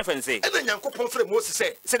different points of FNC. And then Yanko Ponfre Moses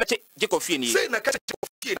say that Jacofini. Say Nakacha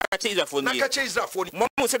for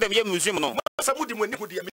Mom said them museum. No, somebody when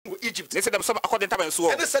you Egypt. They said them some according to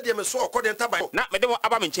so. And they said them so according to not Madame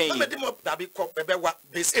Abraham chain. Madame Dabi cop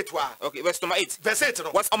verse 8. Okay, verse 8. Verse 8.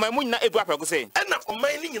 What's on my moon? Not a say. And not on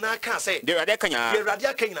mining in our car say. There are there can you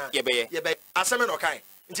radia cana. Yebe, Asaman or Kai.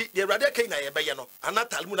 The radia cana, Yebano, and not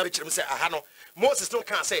Talmud say Ahano. Moses no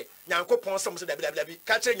can say, Yanko Ponsum said,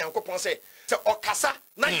 catching Yanko Ponce. So, Okasa,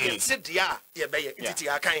 Nine sit the Yebe, it's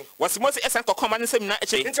your kind. What's most essential command same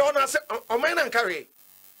night? Into honor, or man and carry.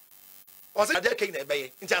 Was it a decade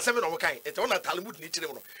into a 7 of kind? It's on a Talmud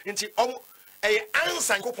into a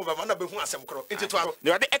answer and couple of one of some crow into 12.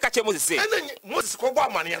 There are the Ekache Moses say, and then Moses Coba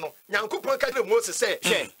Maniano, Yanko Ponca Moses say,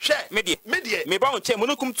 share, media, me bound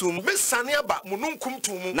Chemunukum to Miss Saniaba, Mununkum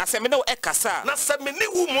to Nasemino Ekasa, Nasemini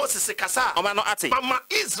Moses Casa, or Mano Ati, Mama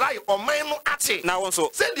Israel or Mano Ati. Now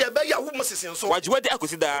also, send the Abaya Moses and so what you were there,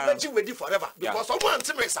 consider you ready forever because someone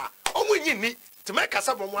to make sa, only you need. To make a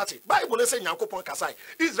sub Wati, Bible is saying Yanko Kasai,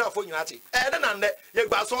 Israel for Unati, and then you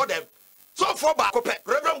saw them. So for Bacope,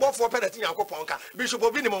 Reverend Bob for Pedatin Yanko Ponka, Bishop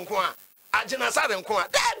of Vinimonqua, Ajana Sadan Qua,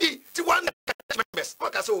 Daddy, to one members,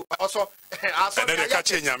 Makaso, also, and then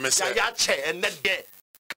catching your message, and then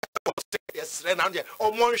yes, Renandia,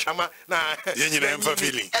 or Monshama, Yen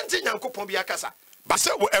feeling, and Yanko Pombia Casa.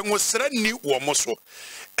 Basa and was suddenly war mosso,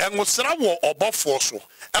 and was Sarawo or Bob Forso,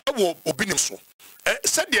 I will obinimso.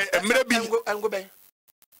 Said and maybe and go back.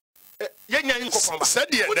 Said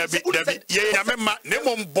David, ye Yamma,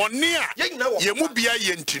 Nemon Bonia, Yamubia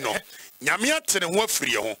Yentino, Yamiat and what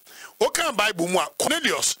free home. Oka Bible,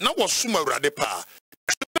 Cornelius, now was Summa Radepa.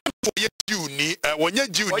 Juni, when you're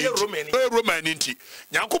Juni, Roman inti,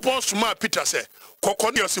 Yankopon Suma Peter said,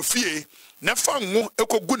 Cornelius Fee, Nefang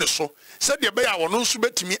Eko Guneso, said the Bay, I will not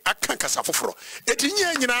submit me a cancasafro.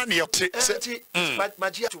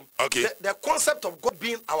 Okay, the concept of God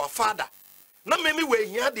being our Father. Not maybe we're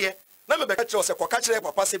here, dear. Not maybe catch us a Okatakyie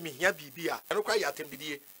Papa say me here, Bibia, and require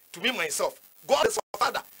attended to me myself. God is our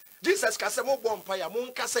Father. Jesus Casamo Bompire,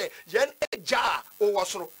 Moncase, Yen Eja, or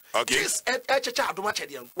Wasro. Okay, this Echa do much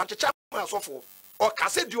again, but a chap so for. Or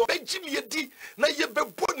Cassette, you obey Jimmy D. Now you be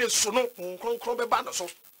born in Suno, Concombe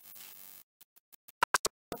Banaso.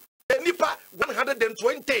 Nipa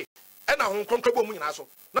 120 and a Hong Kong trouble Minaso.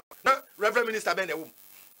 No, Reverend Minister Benewum.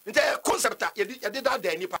 The concept you did that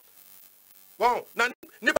there, Nipa. Wow,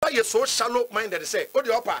 Nipa is so shallow minded, say, oh,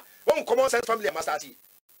 the upper, one common sense family mastati.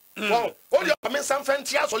 Wow, all your men some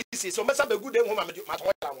fancy solicits, so mess up a good day woman. What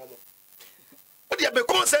do you have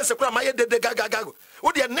common sense? My head, the gagago.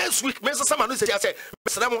 What do you next week? Mr. Saman who said, I said,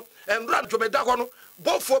 Mr. and run to Medagono,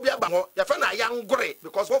 both phobia bango, your friend a young grey,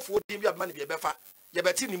 because both would give you money be a befa. You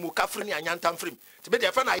better ni mukafrini and yantam frame. To be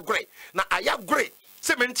the friend I grey. Now I am grey.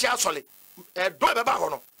 Cementia solid. Don't ever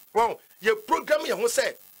hono. Well, your program who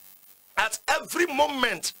say at every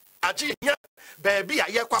moment, Aji baby, I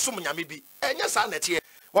hear Quasum Yamibi. And yes, I net here.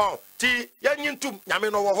 Wow, T. Yan to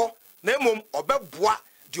Yamino ho. Nemum or Bebois,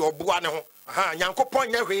 the Obuano. Yanko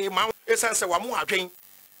point every mount. Essence Wamu again.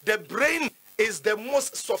 The brain is the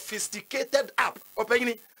most sophisticated app.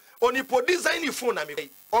 Opening only for design phone.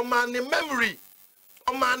 On my memory.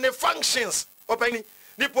 On my functions. Opening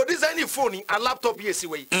the design phone a laptop yes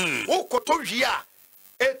way. Oh koto here.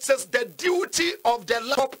 It says the duty of the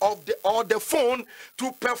laptop or the phone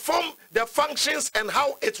to perform the functions and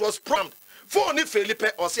how it was programmed. Phone if Felipe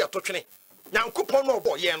or say a tochene. Nyankopon no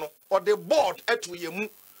boy no or the board etu yemu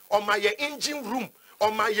on my engine room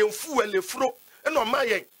on my fuel fro and on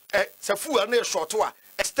my se fuel na short wa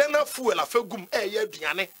external fuel afagum ye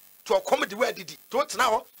aduane to accommodate where did it to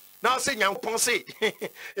now say Nyankopon say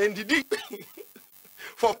and did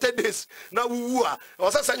for 10 days now we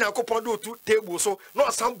was say Nyankopon do to table so no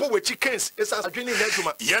sample with chickens is as adwene na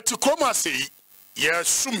aduma yet to come say ye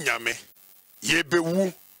sum nyame ye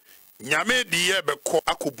bewu nyame di ye be ko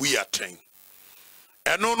akobu ya tren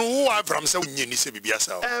eno no wo Avraham say unye ni se bibia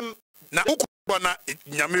sa na ukọ na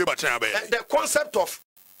nyame ba tren abaye the concept of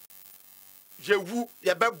yewu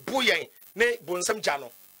ye be boyen ne bonsam ja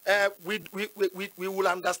no we will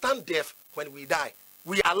understand death when we die.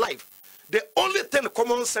 We are alive. The only thing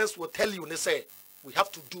common sense will tell you, they say, we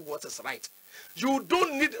have to do what is right. You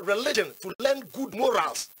don't need religion to learn good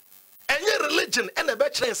morals. Any religion, any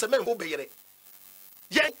better than semen who be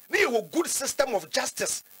yeah, ni a good system of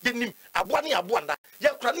justice. Yenim abwani abwanda.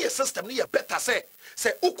 Ya krani a system ni a better say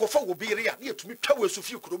ukofo will be here. Ni to me travel so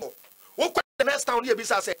few kurumo. Ukwa the next town here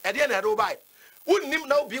bisa say at the end of buy. Unim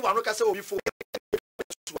now be one ka say obi fo.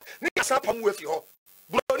 Ni asa pam we fi ho.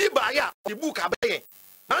 Broni ba ya the book abaye.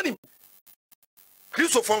 Mani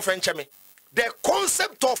Christopher Frencheme. The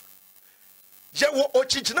concept of Jewo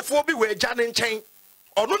ochijinefo bi we gya ne nchen.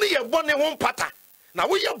 Ono ne ye bone ho pata. Na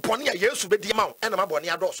we ye bone ya Yesu be di ma wo. E na ma bone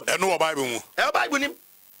adoso. E no Bible mu. E Bible nim.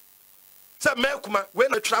 Say mekuma we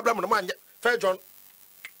na twa Abraham no ma anya. 1 John.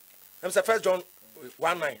 Em say 1 John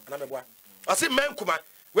 1:9 na me boa. O say mekuma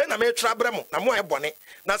we na me twa Abraham na mo ye bone.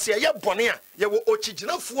 Na se ye bone a ye wo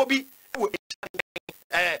ochijinefo bi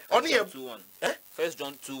only 1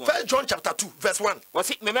 John 2:1. 1 John chapter 2 verse 1. Was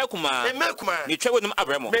it memekuma? Me trewo nim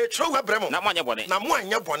Abraham. Me trewo Abraham. Na mo anya bone. Na mo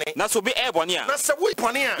anya bone. Na so be e bone a. Na se wo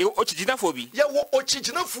bone a. Ye ochijinafo bi. Ye wo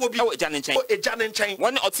ochijinafo bi. O eja ne nchen. O eja ne nchen.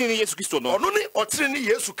 Woni otiri ni Yesu Kristo no. Ono ni otiri ni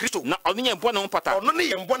Yesu Kristo. Na ono ye bone ho pata. Ono ni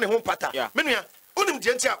ye bone ho pata. Menua, onim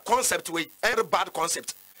de ntia concept we, every bad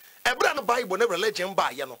concept. Ebra no Bible na religion ba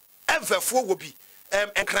ye no. Everfo wo bi.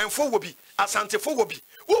 Enkranfo wo bi. Asantefo wo bi.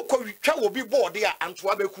 Wo ko twa wo bi board a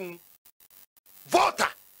antoa bekun. Volta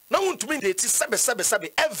na wontumi de ti sebe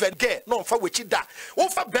even get no fa wechi da wo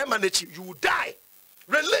fa bema na chi you die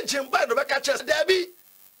religion by no beka chest there be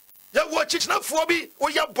ya wo chi na fo bi wo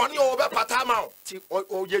ya bone o be pata ma ti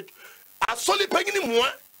o ye asoli pagini mu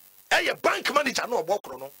a ye bank manager na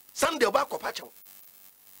obokro no Sunday o ba kopa chew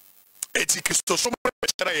eti Kristo so mo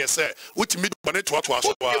chere ye se wotimi bone to aso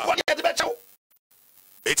a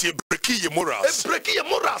eti breaking your morals. Breaking your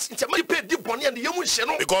morals. It's a money paid deep money and the young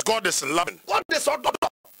channel. Because God is loving. God is all done.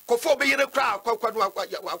 Kofo be in a crowd.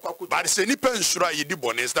 But it's any pen sure you did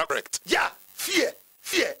bonnet, is that correct? Yeah, fear,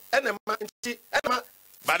 and a man.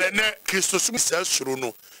 But then Christos says,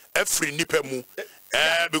 Shuruno, every nipemu.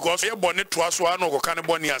 Because you're bonnet to us one or can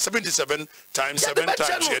bonnia 77 times 7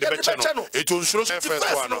 times. It will show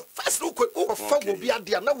first one. First look, will be at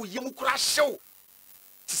the now you crash show.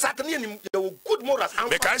 Certainly, good morals.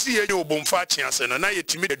 Because you bomfa chance and na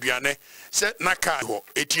yetimi aduane se na ka ho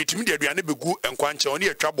etitimi de aduane begu enkwanche oni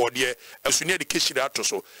etwa bode asuni de keshira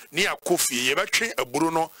atoso ne akofie ye betwe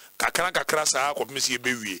aburu no kakra saa akomisi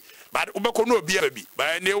bewie but ubeko no obi abi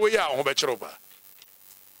ba na ewe ya ho bekere ba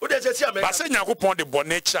o de sesi america ba se nyankopon de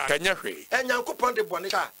bone cha kanya hwe nyankopon de bone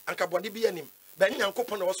cha anka bone bi anim ba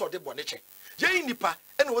nyankopon na wo so de bone che ye nipa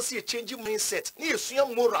ena wo se change mindset ne esua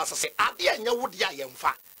morals se ade anya wo de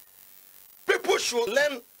ayemfa. People should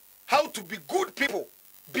learn how to be good people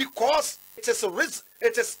because it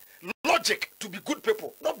is logic to be good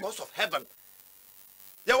people, not because of heaven.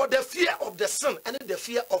 There was the fear of the sin and the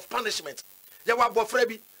fear of punishment. There were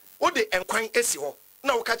bofrebi, o de enkwan esi ho.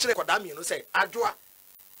 Na wo ka kire kodami no say, adwoa.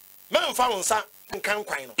 Memfa wonsa nkan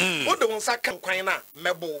kwan no. O de wonsa kan kwan na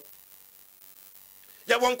mebo.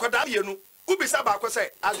 Ya won kodami no, ubisa ba ko say,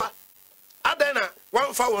 adwoa. Adena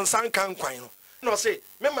wonfa wonsa nkan kwan no. No say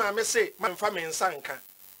me ma say man fa me nsanka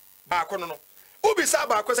ba ko no ubisa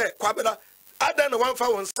ba ko say kwabeda ada na wan fa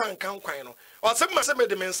won nsanka kwan no o se ma se me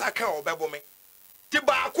de me nsaka obebo me ti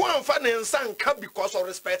ba ko anfa ne nsanka because of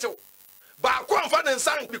respect ba ko anfa ne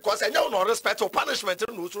nsanka because enya no respect punishment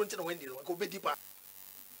no so nti na wendi ko be deeper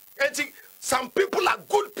enti some people are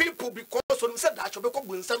good people because when said that you be ko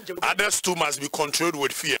bunsam je others too must be controlled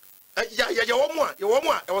with fear ya wo mo a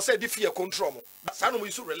e wo say the fear control mo sa no mo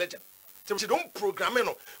use religion. You don't program it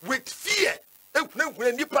with fear.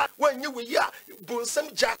 Nipa when you ya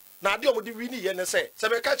bonsam jack na de omodi wi ni ye ne say se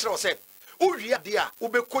me ka kire o say o wi ade a wo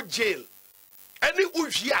be ko jail ani o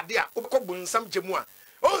wi ade a wo be ko bonsam jemu a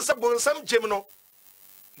o se bonsam jem no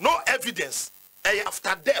evidence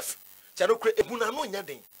after death se no kre ehuna no nya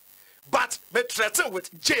den but be threaten with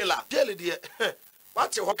jail de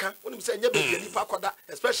what you hoka when you say nya be nipa koda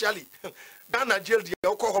especially Ghana jail de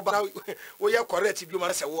o ko hoba wo ye correct bi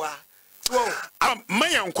ma se wo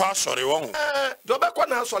mayanko asore won do be ko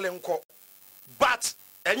na asole nko but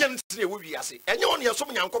enya ntire wo wiase enya won ye som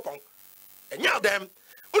nyankopon enya dem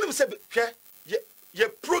unim se hwe ye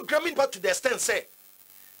programming but to the extent say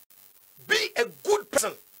be a good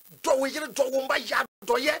person do we do wo mba ya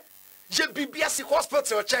do ye je bibiase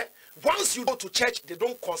hospital che Once you go to church, they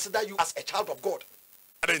don't consider you as a child of God.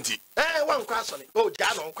 One question. Oh,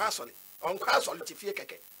 Jan on question. On question if you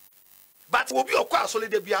keke. But will be a question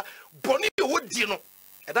de bia boni would dino.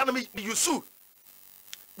 And then me you sue.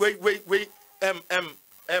 Wait,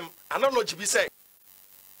 analogy be say.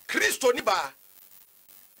 Christo ni ba.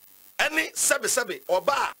 Any sebe or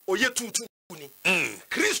ba or ye two ni.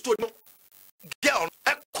 Christo no girl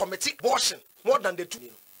commit abortion more than the two.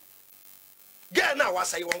 Girl now was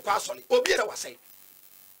say one question. Obi was say.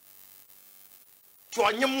 To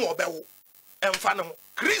a nyemu obewo emfa ne ho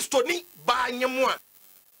Kristo ni ba nyemu a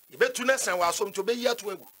yebetu na san wa som to be yi ato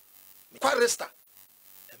agu kwa resta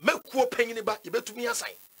mekuo panyini ba yebetu mi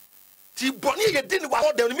asan ti boni ye di ni wa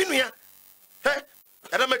so dem mi nua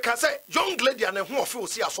and me ka say young lady and ho ofe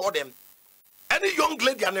osi aso dem any young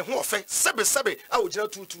lady and ho ofe sebe a ogina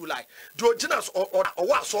tutu like do ogina o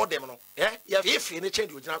wa aso dem no if ni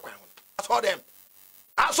change ogina kwan ho aso dem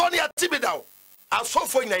aso ni atibida o aso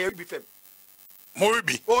fo nyina ye bi fam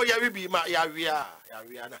Moribi. Oh, yeah, we ma ya we are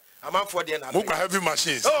na. I'm out for the na. Muka heavy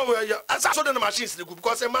machines. Oh, yeah. As I saw the machines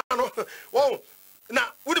because a man oh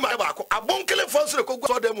now would my back. A bonkele fonso ko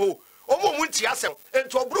go them ho. Omo munti asem.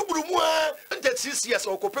 Ento obruburu mu a ente 6 years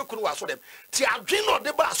o kopekunu wa so them. Ti adwen no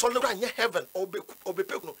de ba so le ran heaven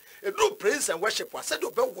obepekunu. E do praise and worship wa said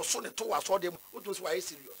obe wo so ne to wa so them. What was why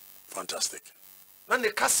serious? Fantastic. Na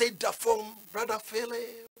ne ka say da from brother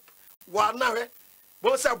Philip. Wa na he.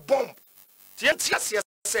 Bo say bomb. Yes,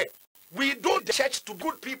 say we do the church to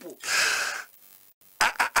good people.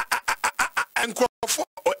 And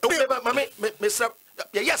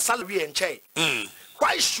yes, salary and chain.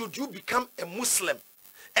 Why should you become a Muslim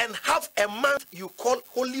and have a month you call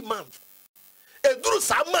holy month? A do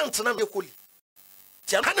some month na me holy.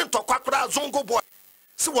 Tianan to kwakra zongo boy.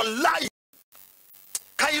 Si wallahi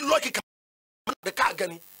kai loki the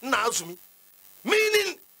kagani na azumi.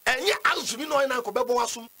 Meaning enye azumi no na ko bebo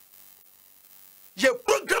asum. Your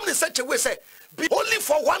program is such a way say be only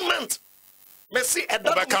for 1 month. Messi a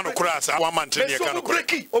double cross 1 month in the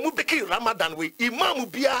Omubeki Ramadan we Imam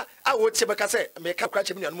Bia I would say because make a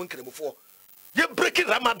catch me and monkey before. You breaking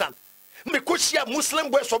Ramadan. Mekushia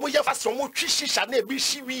Muslim boys from your fast from Chisha be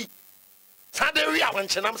shiwi. Saderia when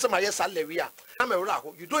Chenam say my salaria. I'm a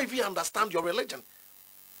raho. You don't even understand your religion.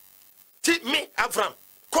 Teach me, Avraham.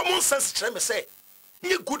 Common sense say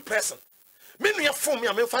be a good person. Me no form me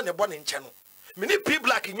am find a born in channel. Many people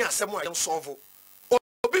like in Yasemo and Sovo.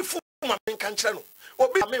 Obi fu ma menka nkyere no.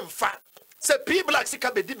 Obi me mfa. Say people like sika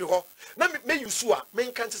bedi mi ho. Na me use a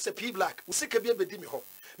menka nkyere say people like usika bi bedi mi ho.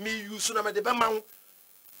 Me use na me de be ma ho.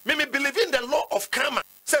 Me believe in the law of karma.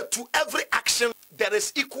 Say to every action there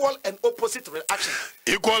is equal and opposite reaction.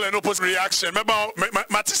 Equal and opposite reaction. Remember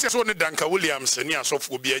Matisse so ne Danka Williams ni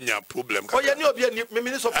asofo bi anya problem. Oh yeah, ni obi me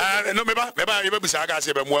minister of no meba you be bisa ga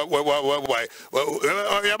se be mo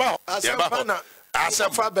yaba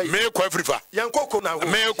me ko Afrifa yankoko na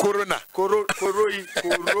me corona koroi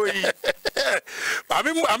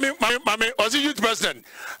mami ozi youth president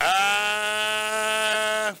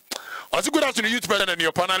also, good afternoon, youth president and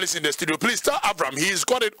your panelists in the studio. Please tell Avraham he's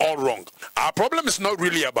got it all wrong. Our problem is not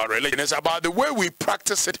really about religion. It's about the way we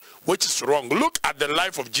practice it, which is wrong. Look at the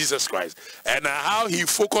life of Jesus Christ and how he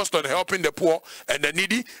focused on helping the poor and the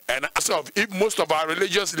needy. And if most of our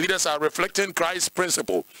religious leaders are reflecting Christ's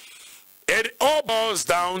principle, it all boils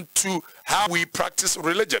down to how we practice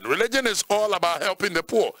religion. Religion is all about helping the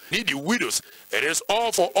poor, needy, widows. It is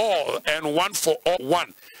all for all and one for all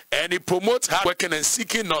one. And it promotes hard working and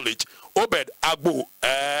seeking knowledge. Obed Agbo,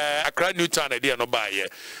 Accra Newtown, idea no buy.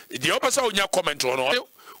 The opposite on your comment on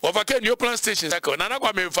overcame your plan station.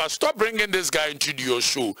 Stop bringing this guy into your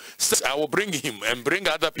show. I will bring him and bring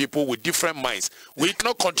other people with different minds. We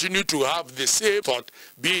cannot continue to have the same thought,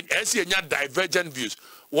 being divergent views.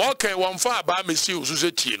 Walk one far by Monsieur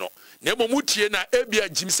Zuzzetino. Nemo Mutiena,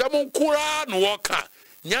 Ebia, Jim Samon Kura, no walker.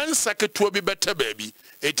 Nyansa to be better, baby.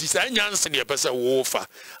 It is a Nyansa near Pesa Wofa.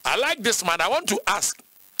 I like this man. I want to ask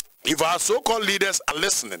if our so-called leaders are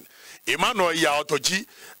listening. Emmanuel Yaotoji,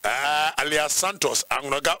 alias Santos,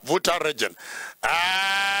 Angnoga, voter region.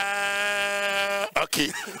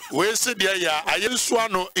 Okay. We said, yeah, I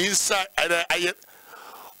swano inside.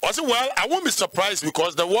 Well, I won't be surprised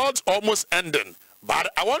because the world's almost ending.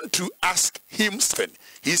 But I want to ask him something.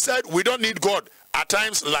 He said, we don't need God at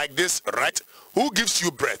times like this, right? Who gives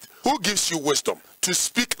you breath? Who gives you wisdom to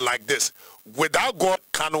speak like this? Without God,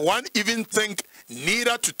 can one even think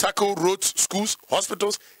neither to tackle roads, schools,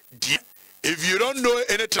 hospitals? If you don't know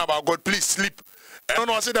anything about God, please sleep.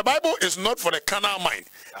 And I say the Bible is not for the carnal mind.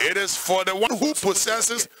 It is for the one who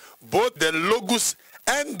possesses both the logos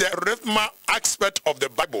and the rhythma aspect of the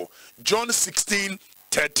Bible. John 16,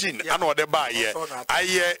 13 and what they buy here.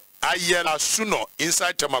 I la suno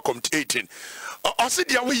inside Tamakom 18. Also,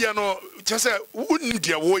 the way you know, just say, wouldn't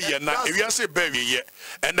the way now, if you say baby,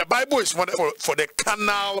 and the Bible is for the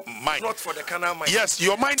carnal mind. Not for the carnal mind. Yes,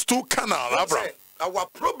 your mind's too carnal, Abraham. Our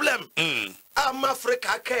problem, I'm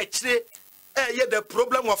Africa, the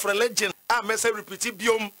problem of religion. I'm a repeat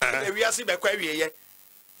biome, we are see by query.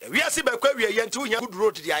 We are see by query, and two young good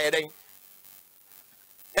road to the iodine.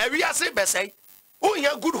 We are see by say, oh,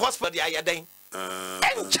 young good hospital, the iodine.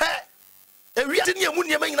 And we are in your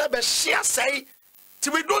money, say,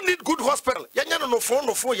 we don't need good hospital. No phone,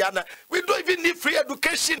 no phone, Yana. We don't even need free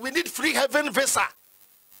education. We need free heaven visa,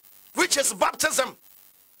 which is baptism.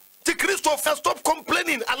 The Christopher, stop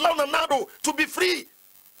complaining. Allow Nanado to be free.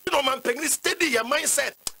 You know, man, steady your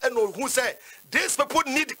mindset. And who say these people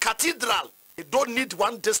need cathedral. They don't need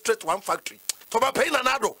one district, one factory. Toba pay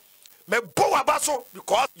Nanado. Me bo abaso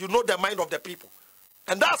because you know the mind of the people.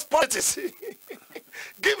 And that's politics.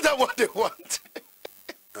 Give them what they want.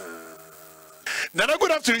 Nana,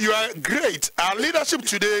 good afternoon. You are great. Our leadership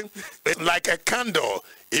today is like a candle.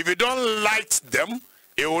 If you don't light them,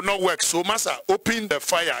 it will not work. So, Master, open the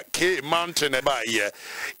fire. K mountain by here.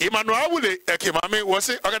 Emmanuel was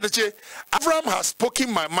say, Okatakyie, Avraham has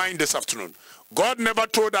spoken my mind this afternoon. God never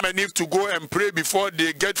told Adam and Eve to go and pray before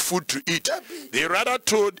they get food to eat. He rather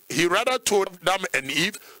told Adam and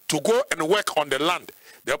Eve to go and work on the land.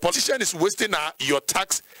 The opposition is wasting your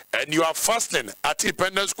tax and you are fasting at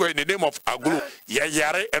Independence Square in the name of Agulu.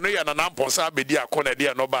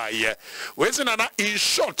 In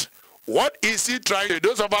short, what is he trying to do?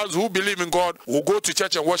 Those of us who believe in God will go to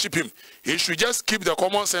church and worship him. He should just keep the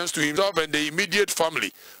common sense to himself and the immediate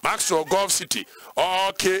family. Maxwell Gulf City.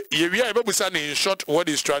 Okay, in short, what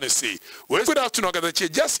he's trying to say. Well, good afternoon,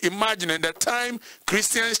 Okatakyie. Just imagine in the time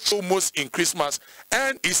Christians show most in Christmas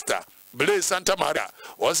and Easter. Blaze Santa Maria.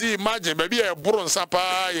 Was he imagine maybe a Buron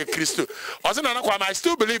Sapa a Christo? I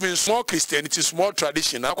still believe in small Christianity, small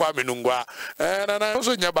tradition. And I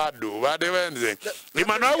also never do.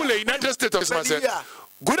 Emmanuel, United States of Israel.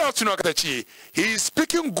 Good afternoon, Okatakyie. He is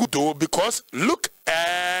speaking good though because look,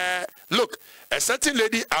 a certain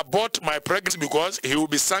lady abort my pregnancy because he will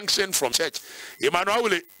be sanctioned from church.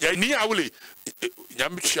 Emmanuel,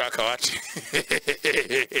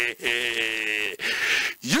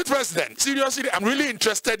 Youth President, seriously, I'm really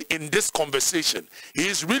interested in this conversation. He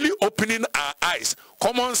is really opening our eyes.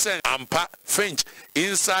 Common sense, ampa, Finch,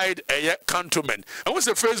 inside a cantonment. And what's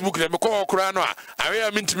the Facebook? Let me call Kurano.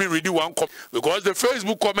 I mean to me read one comment because the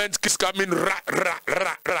Facebook comment is coming ra.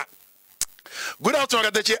 Good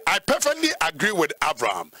afternoon, Okatakyie. I perfectly agree with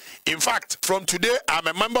Abraham. In fact, from today, I'm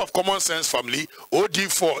a member of Common Sense Family,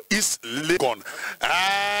 OD4 East Legon.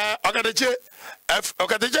 Okatakyie,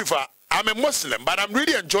 I'm a Muslim, but I'm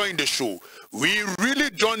really enjoying the show. We really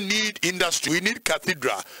don't need industry. We need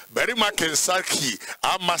cathedral. Very much in Saki.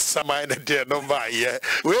 Amasama in the number here.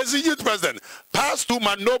 Where's the youth president? Past 2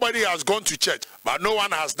 months, nobody has gone to church, but no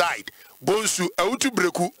one has died. Bonsu, Autu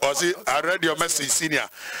Breku, or say, I read your message, senior.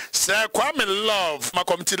 Sir, Kwame Love, my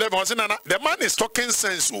committee level, the man is talking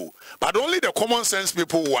sense, but only the common sense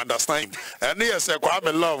people who understand. And yes, Sir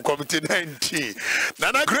Kwame Love, committee 19.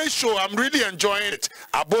 Nana, great show, I'm really enjoying it.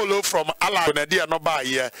 Abolo from Allah, Nadia Noba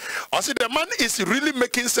here. I see the man is really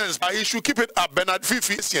making sense, but he should keep it up. Bernard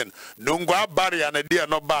Fifi, Nungwa Barry and Nadia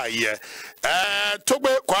Noba here.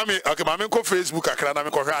 Tobe Kwame, okay, my Facebook,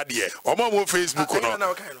 Akranamiko Radio, or more Facebook,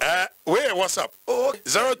 where what's up?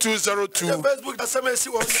 0202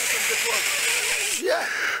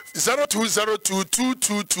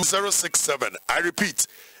 0202222067. I repeat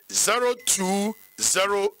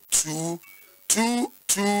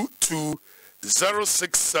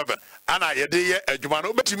 0202222067. And I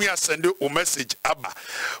bet me send you a message.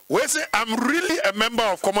 We say I'm really a member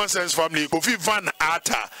of Common Sense Family. Kofi Van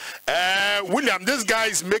Atta. William, this guy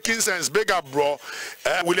is making sense. Big up, bro.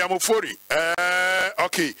 William Ofori.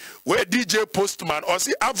 Okay. Where DJ Postman or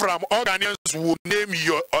see Avraham Organians will name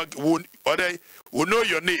your will know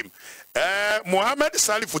your name. Mohammed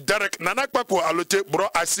Salifu Derek Nanakpaku Alote, bro.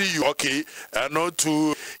 I see you. Okay. No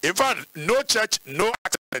to in fact, no church, no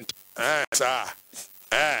accident. Sir.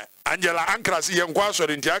 Angela Ankras Yankwaso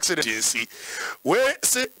in the accident. We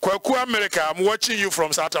say Kwaku America, I'm watching you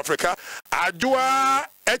from South Africa. Adua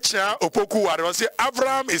Echa Opoku Waro say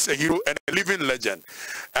Avraham is a hero and a living legend.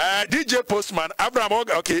 DJ Postman, Avraham,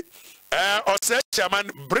 okay.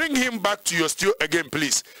 Chairman, bring him back to your studio again,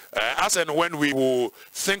 please. As and when we will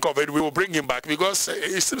think of it, we will bring him back, because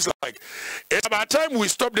it seems like it's about time we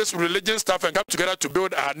stop this religion stuff and come together to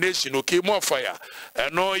build our nation. Okay, more fire.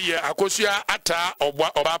 No, yeah, Akosia Ata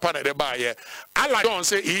Obapa Nedeba. I like don't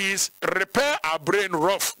say is repair our brain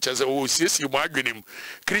rough.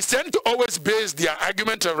 Christians always base their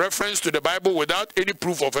argument and reference to the Bible without any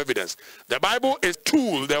proof of evidence. The Bible is a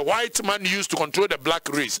tool the white man used to control the black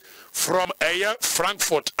race. From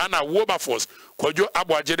Frankfurt and Wilberforce, Kojo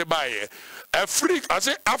Abuajede Baye. Africa,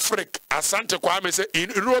 Asante Kwame say in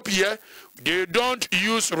Europe here, they don't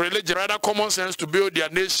use religion, rather common sense to build their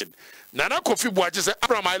nation. Nana Kofi Boache say,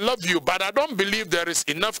 Abraham, I love you, but I don't believe there is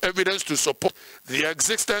enough evidence to support the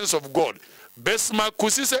existence of God. Besma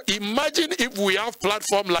Kusi say, imagine if we have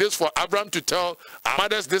platform like this for Abraham to tell our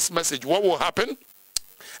mothers this message, what will happen?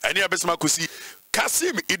 And here Besma Kusi,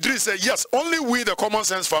 Kasim Idris said, yes, only we, the common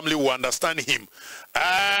sense family, will understand him.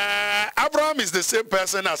 Abraham is the same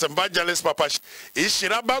person as Evangelist Papa.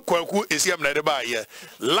 Ishiraba Kwaku is here.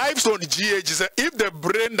 Lives on GH said, if the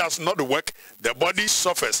brain does not work, the body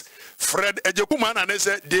suffers. Fred Ejekuman and they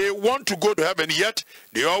said they want to go to heaven, yet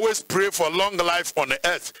they always pray for long life on the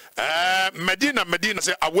earth. Medina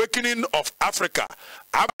said, awakening of Africa.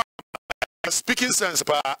 Speaking sense,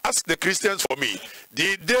 ask the Christians for me.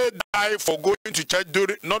 Did they die for going to church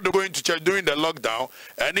not going to church during the lockdown?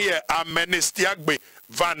 And here, on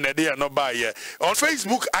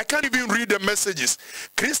Facebook, I can't even read the messages.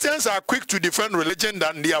 Christians are quick to defend religion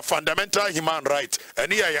than their fundamental human rights.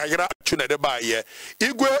 And here,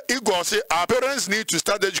 Igor say our parents need to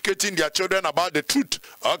start educating their children about the truth.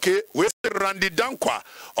 Okay, we Randy Dankwa,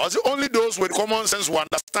 or only those with common sense will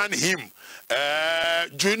understand him.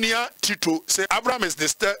 Junior Tito say Abraham is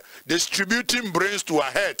distributing brains to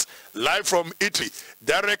our heads. Live from Italy.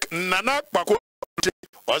 Derek Nana Pako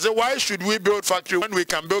say, why should we build factory when we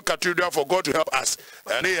can build cathedral for God to help us?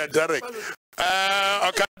 And here Derek.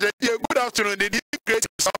 Good afternoon. Did you create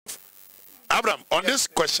yourself? Abraham, on this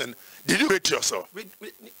question, did you create yourself?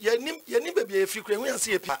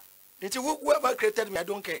 Whoever created me, I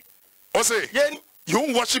don't care. Say, you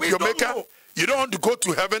won't worship your maker? You don't want to go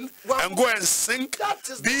to heaven and go and sing,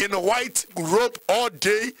 be in a white robe all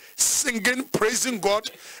day, singing, praising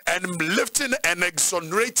God, and lifting and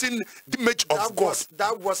exonerating the image of God.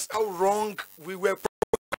 That was how wrong we were.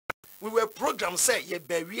 We were programmed, say, ye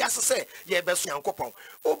be say, ye be Yankopon.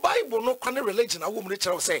 O Bible no kind of religion, a woman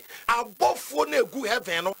say, above one good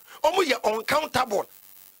heaven, ye uncountable.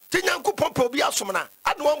 Okay, I've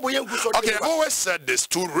always said this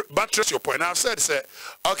to buttress your point. I've said,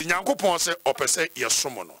 okay, Yankopon say, opese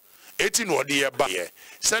yesomono. 18 odi ba ye.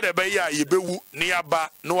 Said ebe ya yebewu ni aba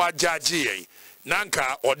no ajaji ye.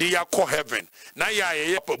 Nanka odi ya ko heaven. Na ya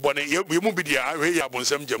ye bone ye mu bi dia we ya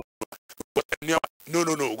bonsam jam. No,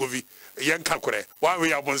 govi. Yanka kore. Wa we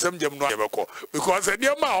ya bonsam jam no yebeko. Because e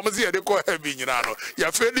dia ma omzi ye de ko heaven nyina no.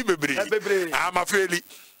 Ya feli bebre. Ama feli.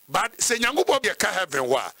 But say Yangubo be a heaven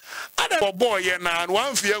wa. Other boy na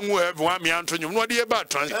one fear heaven one me Antonio. No idea about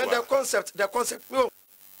transport. The concept. No.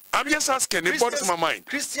 I'm just asking. It bothers my mind.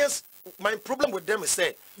 Christians, my problem with them is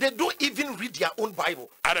that they don't even read their own Bible.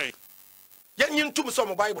 I don't.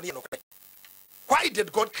 Bible. Why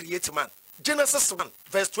did God create man? Genesis 1,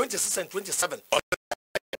 verse 26 and 27.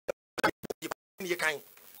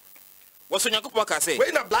 What's on your say?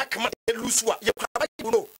 When a black man lose what you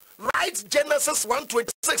know. Right, Genesis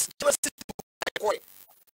 1:26. Genesis 2.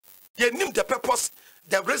 You name the purpose,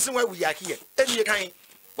 the reason why we are here. Any kind.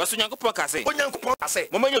 What's on your say?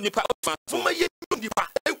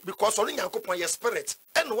 Because only your spirit.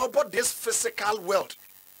 And what about this physical world?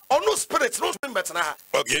 Oh no spirit, no better now.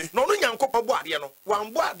 Okay. No Yankopo Badiano.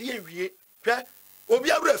 One body we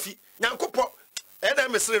Obia Refi, Yankopo. And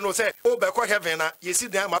I'm no say, oh, Beko heaven, you see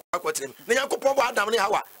them at him. The Yankopo Adamni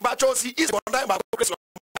Hawa, but you see is one time about Christmas.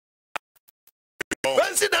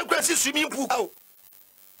 When see them crazy swimming pool,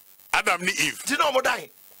 Adam ni Eve. Did no more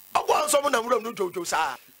dying. I want someone to run to Jojo,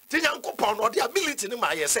 sir. Did Yankopo or the ability in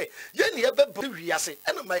my say, Yenny ever believe,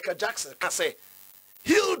 and Michael Jackson can say,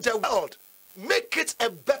 heal the world, make it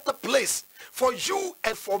a better place for you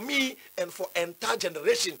and for me and for entire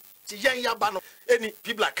generation. Any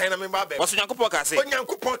people are kind of member. What's Yankopo say?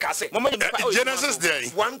 Genesis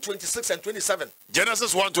day 1:26 and 27.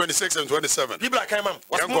 Genesis 1:26 and 27. People are kind of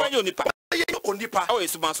Onipa. Oh,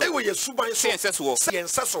 it's Suban. They were your Suban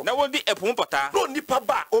so. Now won't be a pumpata. No Nipa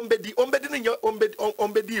ba ombedi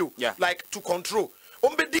yeah. Like to control.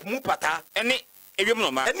 Ombedi mupata. Any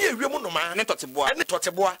ewimunoma. Any ewimunoma. Any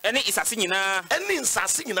toteboa. Any isasina. Any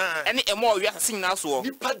insasina. Any emo we assassin now so.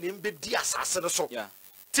 Nipa nimbe di assassin so. Yeah.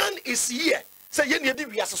 Turn is here say ye ne di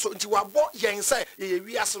wiase so nti wabo yen say ye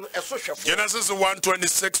wiase no eso hwefo. Genesis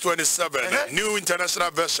 1:26-27, New International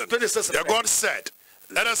Version. Yeah, God said,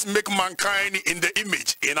 let us make mankind in the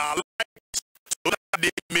image in our lives, so that they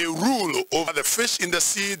may rule over the fish in the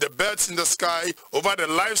sea, the birds in the sky, over the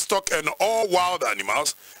livestock and all wild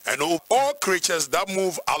animals, and over all creatures that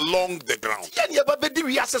move along the ground. Ye ne ba be di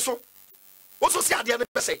wiase so. Wo so si ade ne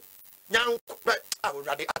be say nyanko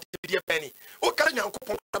awurade ade penny o ka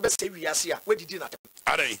nyankopon be say wiase a wedidi na tem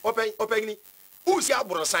Adai open ni usi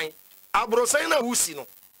abrosan na usi no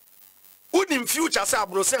unim future say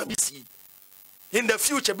abrosan bi si in the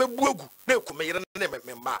future be buagu na ekumeyere na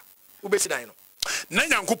memba ubesi dan no na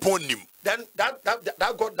nyankopon nim. Then that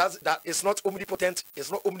God does that is not omnipotent,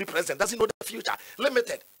 is not omnipresent, doesn't know the future,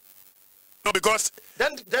 limited. No, because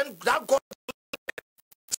then that God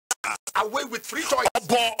away with free choice.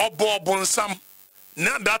 Obo bonsam.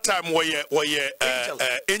 Now that time where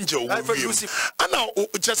angel and now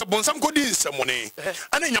just bonsam go din semone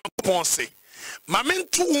and then nyankopon say mamen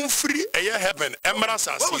to free a heaven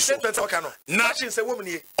emrasa so na shin say woman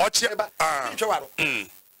ye oche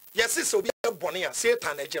yes so be born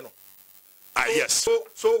Satan eje no yes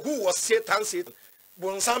so who was Satan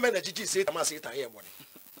bonsam na gigi Satan ma Satan ye born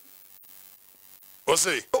o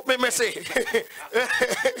say me say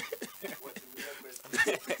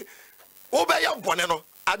Obeya bone no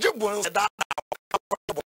aje bon da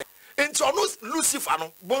into no Lucifer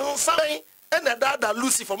no bon san and da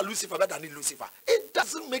Lucifer better than Lucifer. It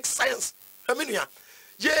doesn't make sense. I mean ye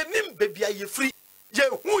nim bebia ye free ye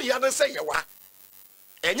hu ya no say ye wa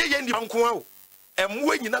enye ye ndi anko a o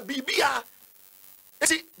emwo nyina bibia.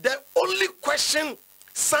 See, the only question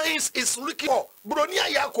science is looking for bronia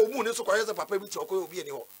ya ko mu ne so ko yese papa bi ti okoyo obi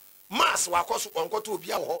eni ho mass wa koso onko to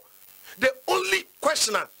obi a ho. The only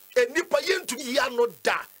questioner where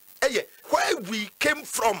we came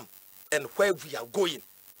from and where we are going.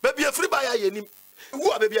 Baby, a free buyer,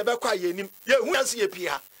 who are baby a back, ye who has a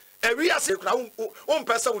pia. A real secret,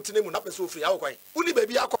 person with name up so free. Only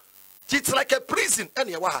baby, it's like a prison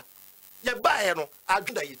anywhere. Ye buy no, I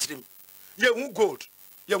do that you trim. Ye who gold,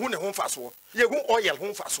 ye who home fast war, ye who oil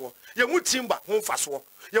home fast war, ye who timber home fast war,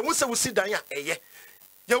 ye who say we sit down here, ye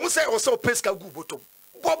who say also pesca good bottom.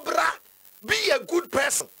 Bobra, be a good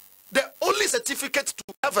person. The only certificate to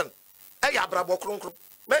heaven. Hey, Abraham Kronk.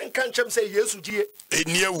 Men can't say yes to G.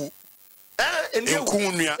 Enyewu.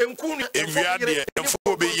 Enkunya. Enviade.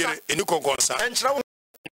 Enfobe. Enukonsa. Enchra.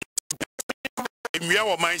 Enwia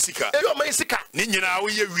wo mansika. Eyo mansika. Ni nyina wo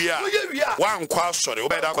ye wia. Wa nkwa sori.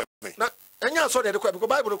 Obeda kwa me. Na enya so de kwa because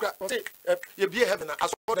Bible say ye be heaven na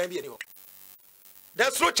aso dan be ani ho.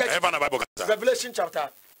 There's no church. Revelation chapter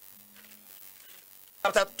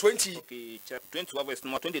 20. Okay, chapter 21 verse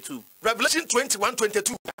number 22. Revelation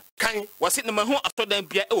 21:22. Kan was it number 1 after them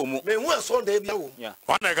bia e wo mu. Me hu aso dan bia wo. Yeah.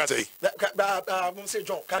 What I can say? Mum say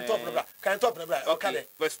John, can top na bra. Okay.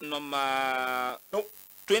 Verse number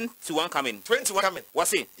 21 coming. 21 coming.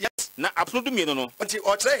 Was it? Yes. Na upload me no. Until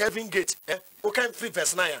or try heaven gate. O kan free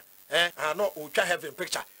verse 9. No o try heaven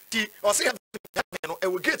picture. Ti o say heaven no e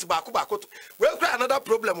will gate back. We cry another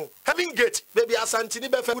problem. Heaven gate baby asantini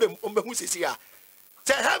be fa wurem o be hu sisi a.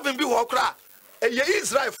 Say heaven be wo kra. Ye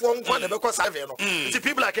Israel for one be cause heaven no. The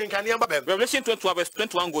people are can yamba. Revelation 21 verse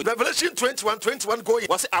 21 go. Revelation 21 go.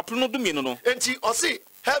 Was it upload me no. Enti o say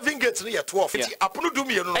heaven gate near 12. Enti apono du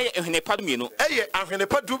mienu no. Ehene pa du mienu. Ahene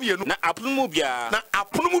pa du mienu. Na apono mu bia. Na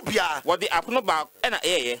apono mu bia. What the apono ba na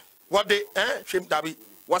What the shame dabi.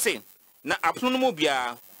 Was it? Na apono mu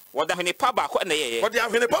bia. What the ahene pa ba ko na What the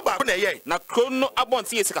ahene pa ba ko na Na krono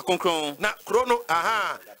abonti esika konkron. Na krono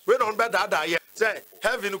we don't bet that ye. Say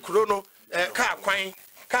heaven krono car kwan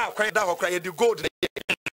da ho kra ye the gold.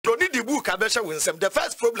 Broni the book abesha winsem. The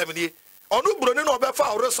first problem ni onu broni no obefa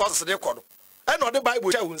our resources de kodo. And on the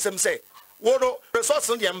Bible shall winsem say wo no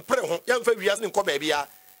resources de mpre ho yemfa wiase nko ba bia.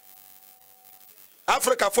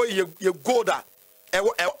 Africa for ye gold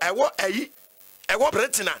ewo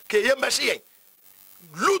Britain ke ye mehye yen.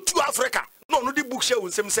 Loot to Africa. No the book shall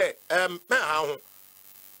winsem say and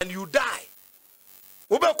you die.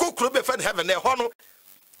 We be ko kuro be fan heaven e ho no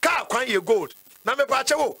car kwan ye gold na me pa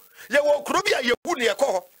che wo ye wo kuro bia ye hu ne ye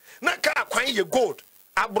ko na car kwan ye gold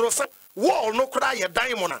abrosa wall no kura ye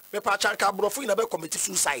diamond me pa cha ka abrofo na be commit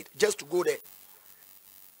suicide just to go there.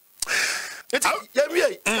 It ye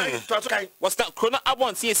wie to kai was that corona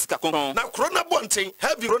abonti esika konkron na corona bontin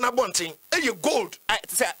heavy corona bontin e ye gold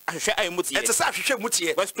say ahwehwe ayemutie it say ahwehwe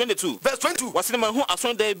mutie verse 22 was it man hu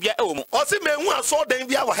ason dan bia e wo mu o se me hu ason dan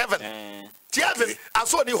bia wo heaven ti heaven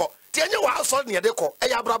aso ni ho ti enye wa aso ni de ko e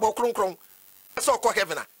ya brabo kronkron so ko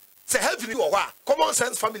heaven a se heaven ni wo ho a common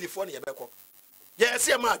sense family for ni ye be ko ye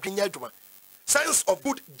se ma adwenya adwuma sense of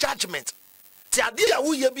good judgment. The idea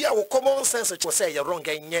we be our common sense to say you're wrong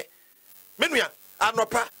and yet. Menuya,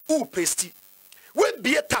 anopa, pasty. We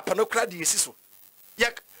be a tap and no crowd so.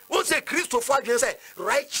 Yak, won't say Christopher say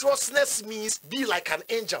righteousness means be like an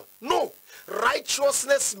angel. No,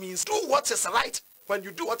 righteousness means do what is right. When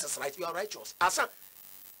you do what is right, you are righteous. Asa,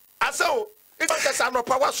 it's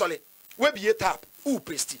anopa was solid. We be a tap,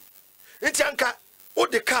 pasty. Itianka, o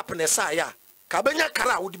the cap nesaya, Kabenya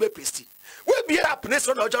Kara would be pasty. We be a happiness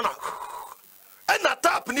on our journal. And a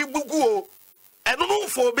tap ni bugu and no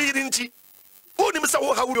for being only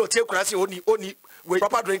Mr. How you take grassy only with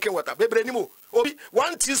proper drinking water. Baby anymore. Only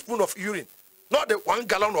 1 teaspoon of urine, not the 1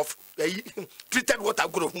 gallon of treated water,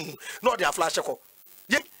 not the flash.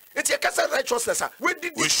 It's a cast righteousness.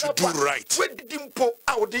 We should do right. We didn't pour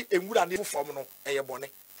out the and form a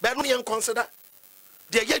bonnet. But consider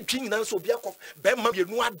the young king and so be a cough. Bemma, you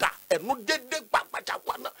know that, and no dead back,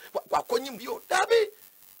 what can you be?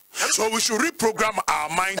 So we should reprogram our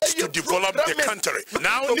minds to develop the country.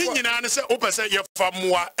 Now, Nina say, "Open say you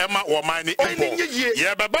famua Emma or mine."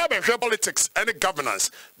 Yeah, but politics and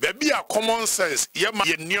governance. Baby, a common sense. Yeah, my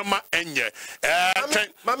nyoma enye.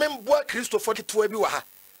 Mamem boy Christopher Kitwebiwa.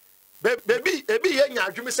 Baby,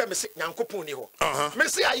 yenya. You me say me say nyankopon ni ho. Me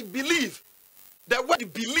say I believe. The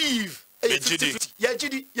word believe.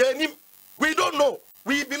 We don't know.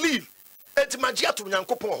 We believe. That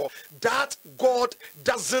God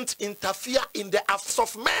doesn't interfere in the affairs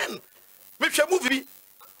of men. Make sure moving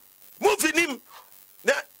him.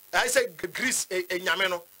 I say Greece,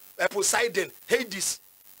 Nyameno, Poseidon, Hades.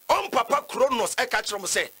 Papa Kronos, I catch them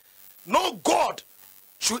say, no God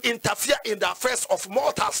should interfere in the affairs of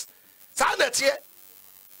mortals. Sanity,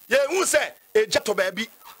 who say a jato baby,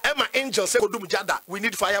 Emma angels say we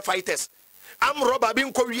need firefighters. I'm robber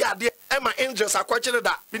being Korea. Emma angels are questioning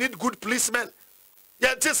that we need good policemen.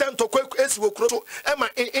 Emma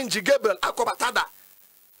angel Gabriel Akobatada.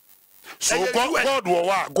 So God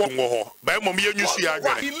will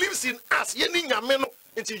He lives in us.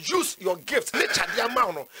 Use your gifts.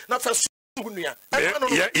 Not for yeah,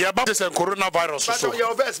 but this is coronavirus. But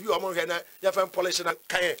your verse, you are from Polish and 1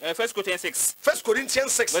 Corinthians 6. 1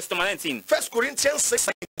 Corinthians 6. Verse 19. 1 Corinthians 6.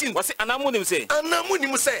 What's it? Anamunim say.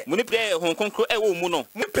 Anamunim say. Munipre Hong Kong Muno.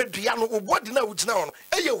 Mupediano, what did I would now?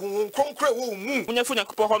 A Hong Kong moon. When you're free, I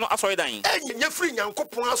saw dying. And you're free, young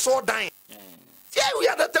couple, I saw dying. Yeah, we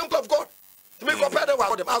are the temple of God. To make up better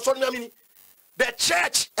about them. I saw me. The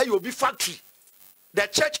church, and you'll be factory. The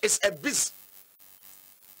church is a business.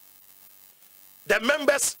 The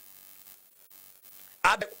members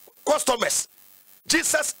are the customers.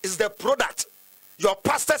 Jesus is the product. Your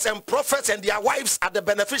pastors and prophets and their wives are the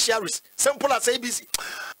beneficiaries. Simple as ABC.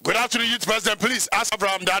 Good afternoon, youth president. Please ask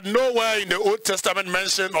Abraham that nowhere in the Old Testament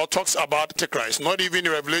mention or talks about Antichrist, not even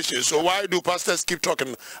in Revelation. So why do pastors keep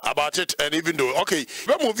talking about it? And even though, okay,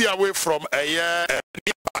 we're moving away from a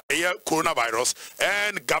coronavirus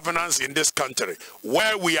and governance in this country,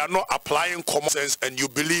 where we are not applying common sense, and you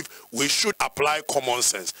believe we should apply common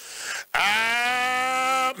sense.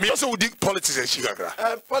 Me also would politics and Chicago.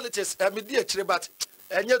 Politics, but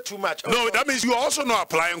too much. No, that means you are also not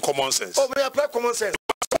applying common sense. Oh, we apply common sense.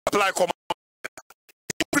 Apply common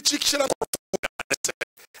sense.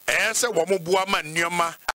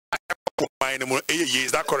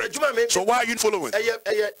 Is that correct? So why are you following?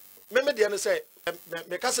 Remember the say,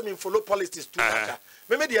 me follow politics too much.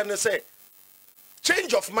 Remember the say,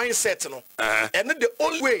 change of mindset, no. And the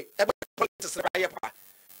only way politics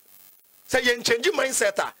say you change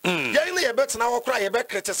mindset. You know you better now cry, you better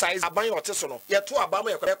criticize about your tesono. You too about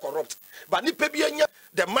you corrupt. But ni pebi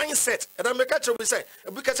the mindset. And I make a say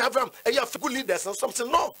because Avraham, you have good leaders or something.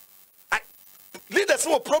 No, leaders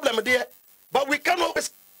no problem there. But we can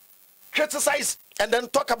always criticize and then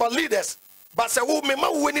talk about leaders. But say who me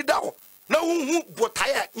ma we need that. Now who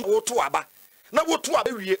botaya wo to aba. Now wo to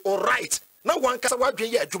aba we all right. Now one kasa wa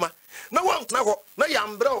dwen ye adwuma. Now one na ho na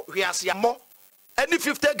yambra hwiase yamo. Any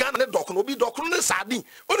 50 Ghana doc no be doc no sardine.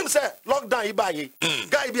 Onim say lockdown ibaye.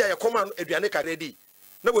 Guy be a command aduane ka ready.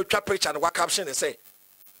 Now we try preach and what caption and say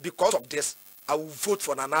because of this I will vote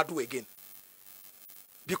for Nanado again.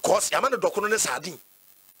 Because yamana doc no sardine.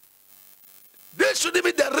 This should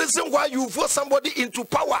be the reason why you vote somebody into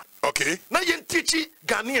power. Okay. Now you teach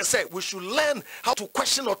Ghanaians say we should learn how to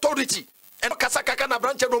question authority. And kasaka na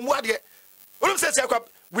branch no muadie.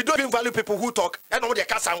 We don't even value people who talk. And all the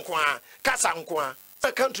kasa.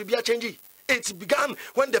 The country be a change. It began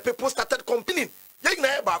when the people started complaining. Young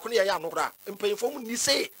na ba kuni ya no bra. Mpanyfo ni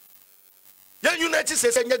say. Young United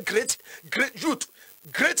States great youth.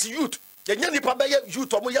 Young nipa be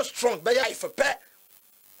youth omo strong be ya ifepe.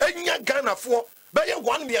 Enya Ghana for Be ye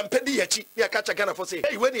 1 million pedi yachi, ya catch Ghana for say,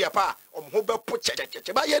 hey, when you pa, hobe put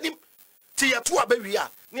by him. Tia to a baby,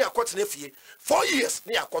 near cotton nephew. 4 years,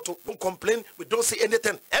 near cotton, don't complain, we don't say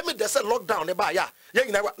anything. Emmy, there's a lockdown, a buy ya.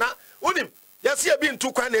 Yang now, on him. Yes, you been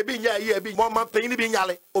too kind, being ya, be more man paying being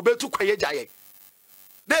yale, obey to quiet jay.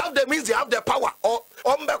 They have the means, they have the power, or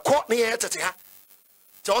on the court near it.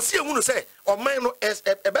 So I'll see you to say, or man as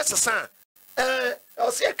a best son.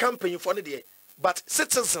 I'll see a campaign for the day, but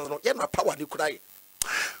citizens, you have power, you could I.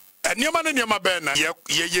 And your man and your mabena,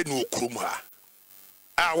 ye no kruma.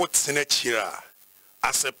 I would senate here.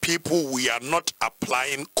 As a people, we are not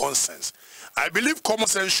applying consensus. I believe common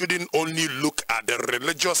sense shouldn't only look at the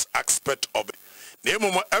religious aspect of it.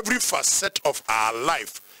 Every facet of our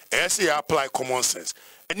life, as we apply common sense.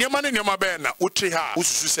 And your man and your mabena, Utriha, who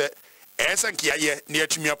say, as and Kia, near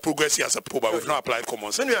to me, progress as a poor, we've not applied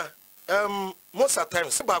common sense. Most of the time,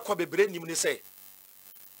 somebody brain you say,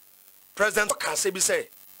 President Kasebi say,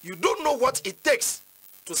 you don't know what it takes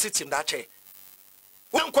to sit in that chair.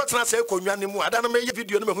 One quarter say, I don't make a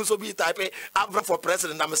video who's so be type Avraham for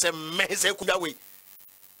president. I'm saying, may say, Kuyawe.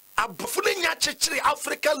 I'm fooling your church,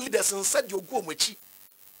 African leaders and said, you go with you.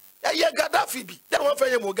 Yeah, Gaddafi be. That one for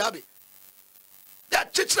you, Mugabe.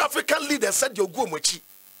 That church African leaders said, you go with you.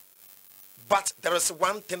 But there is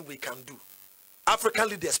one thing we can do. African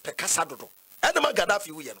leaders, Pekasadodo. Edema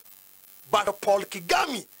Gaddafi, we know. But Paul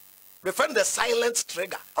Kagame, referring the silent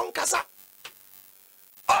trigger. Onkasa.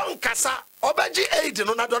 Onkasa. Obaji aid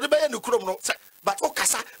no na do be no krom no. But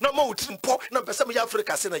Okasa, no more timpo, no person in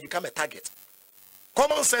Africa say you become a target.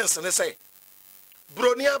 Common sense, they say.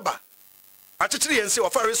 Broniaba. Achichiri yense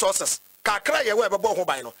of resources. Kakra ye we be bo ho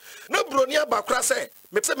ban no. No broniaba kra say,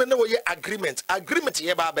 me say me no ye agreement. Agreement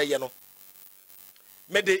ye ba be ye no.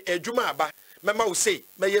 Me de adwuma aba. Mema wo say,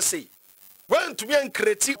 me ye say. When to me and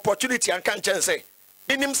create opportunity and can chance say.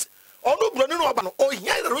 Inims ono broni no oba no o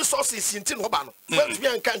hia resources inti no oba no. When to me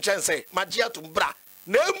and can chance say, magia to bra.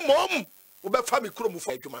 Na mom wo be fa me krom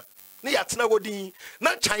for adwuma. Ne ya tena wodin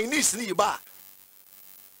na Chinese ni ba.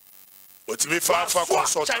 What me far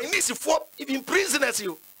consult Chinese for even prisoners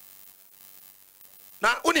you.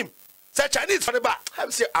 Na unim say Chinese for the ba.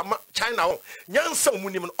 Have say China on. Nyansa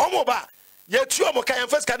munim no omo ba. Ye tu omo kan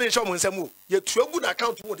first can show mo nsam o. Ye tu agu na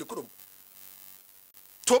account mo de krom.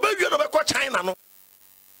 To be wi no be ko China no.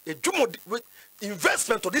 E dwumo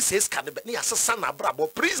investment to this is can be na asesa na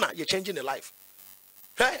brabo prisoner you changing the life.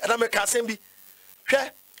 Hey, and I'm a Kasembi. Hey,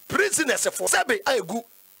 prisoners for Sabe Agu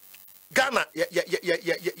Ghana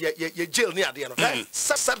ye jail near the end. Hey,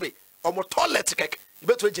 Sabe omo toilet cake. You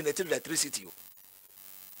better generate electricity.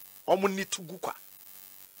 Omo need to go kwa.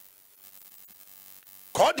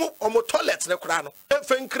 Kodu omo toilet ne kura no.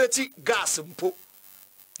 Efen kreti gas mpo.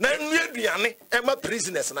 Na nwie duane e ma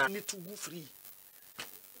prisoners na need to go free.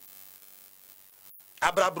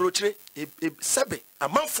 Abra brochre Sabe a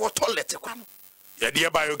man for toilet kwa no.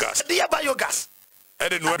 Dear biogas. Dear biogas.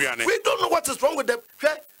 We don't know what is wrong with them.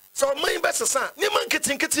 So my best son, Niman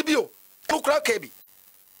getting Kitibio, no crowd cabby.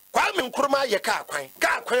 Kwame Nkrumah ye car quine,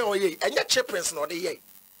 car quine or ye, and your chippins not the ye.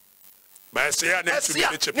 But I say I next to the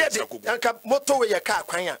chippins. Motorway your car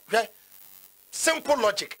quine. Simple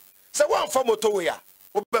logic. So one for motorway,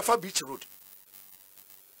 over beach road.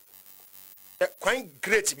 Quite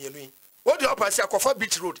great me. What do you up I say for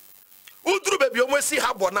beach road? Who drew baby almost see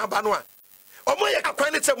how bona banwa? Omo ye ka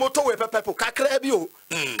kwan te motorway pepepo kakra bi o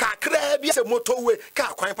kakra bi se motorway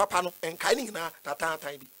ka kwan papa no enkai ni na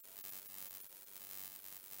tatan bi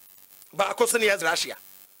ba ko se ne Russia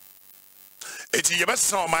eti ye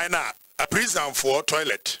besa o man na a prison for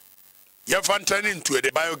toilet ye fan turn into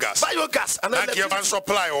the biogas and then ye fan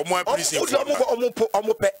supply omo prison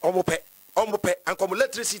omo pe and come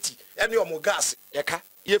electricity any omo gas ye ka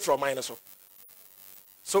ye from mine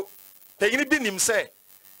so the yini bi nim say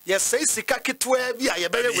yes, say sika kitwe bi aye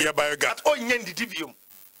bere we biogas o nya ndidi biom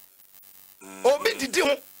obi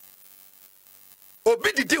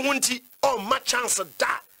didi ho nti o ma chance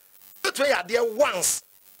da to ya there once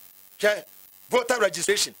voter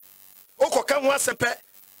registration o koka ho asempe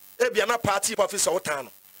e bia na party officer o tan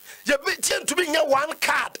no ye be to be nya one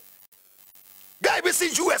card guy be see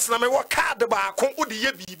US na me wo card ba ko o de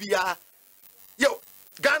ye bibia yo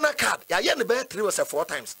Ghana card ya ye ne be 3 or 4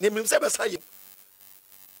 times ne mim se be say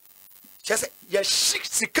yes, yes,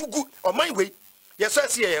 she kugu or my way. Yes, I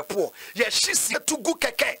see a poor. Yes, she see to go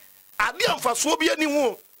keke. I be on for so be any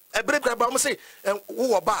one. A break about say, and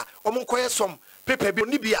who about or some paper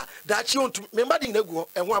bonibia that you want to remember the nego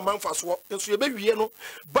and 1 month for swap. And so you baby, you know,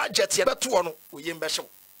 budget, you better one with your special.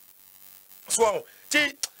 So,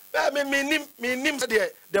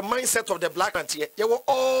 The mindset of the black man here. You were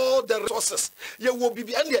all the resources. You will be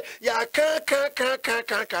and yeah,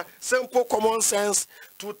 simple common sense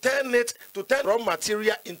to turn raw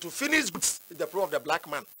material into finished goods is the problem of the black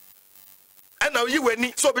man. And now you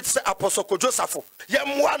need so it's Apostle Joseph.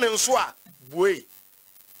 One and so boy.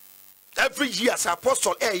 Every year as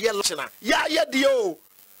apostle yeah dio.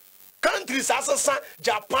 Countries as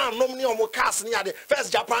Japan nomini omokas near the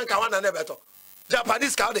first Japan kawana nebeto.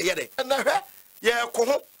 Japanese cow the yede. And yeah,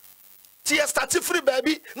 tia started free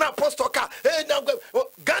baby. Na apostle car. Hey, now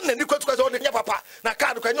gun and you go to on the papa. Na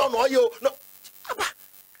car can no yo no.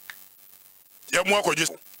 Yeah, more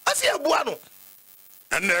just I see a buano.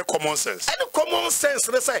 And common sense. And common sense,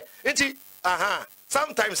 they say.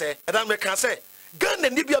 Sometimes I can say, gun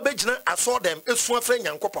and Nibia Bejina, I saw them, it's one friend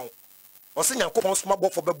and coupon. Or sing and coupon small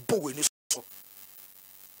for the bow in his soul.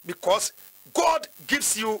 Because God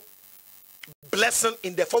gives you blessing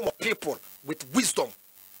in the form of people with wisdom.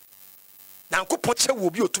 Now, coupon will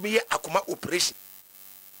be to me a Akuma operation.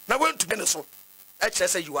 Now, when to be so, I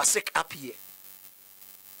say you are sick up here.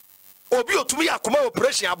 Or be to me a Akuma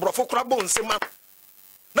operation, I brought for crab and say, man.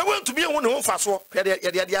 Now, when to be a one home fast walk, the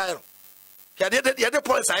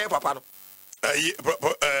points I have, Papa.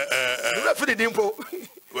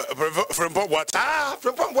 From what?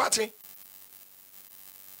 From what?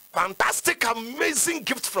 Fantastic, amazing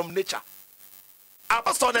gift from nature.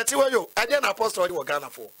 Apostle Netiwayo, I didn't apostle you were Ghana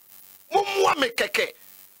for. Mumwa me keke.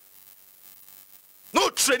 No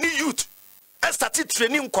training youth. I started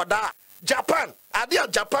training Koda. Japan. I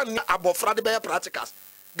did Japan about Friday practicals.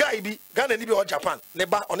 Guy be Ghana ni be or Japan.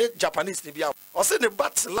 Neba on it Japanese ni be out. Or say the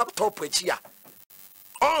bat laptop which ya.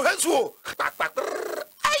 Oh, here's wo.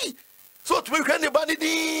 Aye. So to make anybody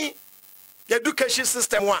the education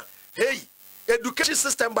system one. Hey, education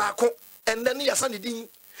system back and then you send it.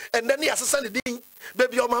 And then he has a ding,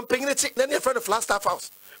 baby, your man paying it, then you friend of Flagstaff House,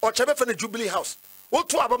 or Chebe friend of Jubilee House. What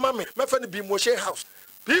to have a mammy, my friend of Ben Moshe House,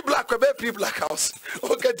 P Black, P Black House,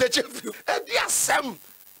 okay, the and yes, Sam,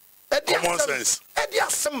 common sense, and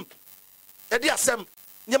yes, Sam,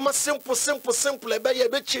 you must simple, by a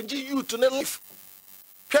bit changing you to live.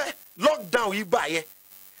 Okay, lockdown, you buy it.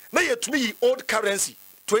 Now you to me old currency,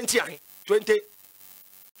 20.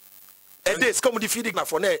 A day is coming feeding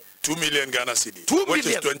for 2 million Ghana cedi. 2 which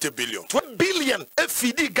million. Is 20 billion. 20 billion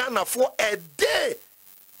feeding Ghana for a day.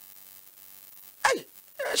 Hey,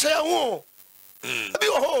 say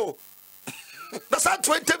that's how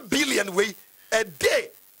 20 billion way a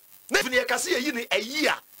day. Never you can see a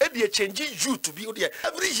year. And they changing you to be there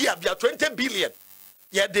every year. Be 20 billion.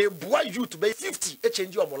 Yeah, they boy you to be 50. They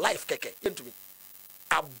change your life. Keke into me.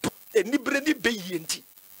 A nibreni be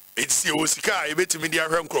it's the Osika, I bet media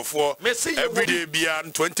for every day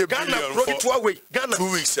beyond 20 billion for Ghana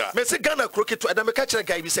 2 weeks. Messi Ghana croquet to Adam catch a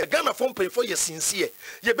guy. We said Ghana phone pay for your sincere.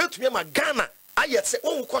 You bet me my Ghana. I yet say,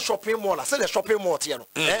 oh, shopping mall. I said the shopping mall. You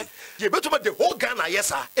bet me the whole Ghana. Yes,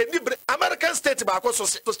 sir. American state back also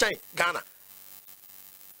to Ghana.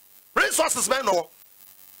 Resources, man, no.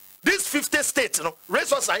 These 50 states, no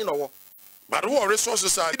resources, I know. But what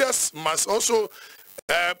resources are leaders must also.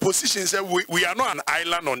 Positions we are not an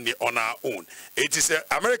island on our own. It is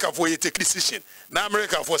America for you take decision. Now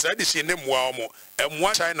America for say decision name and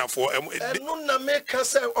one China for no na make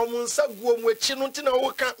say omunsa guo mwachi no nti na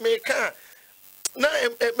wo ka make na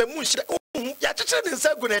memushi ya chichire ni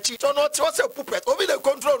nsa gu na chi to no te wo say puppet obi the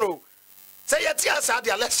control no say ya ti asa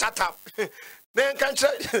dia let's shut up then can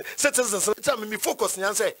citizens tell me focus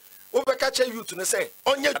nyan say wo be ka che youth ne say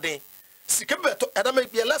onye den sikebeto ada me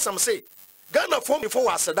be less am say Ghana for me for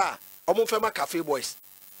waseda omufema cafe boys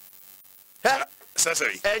eh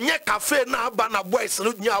seseri enye cafe na aba na boys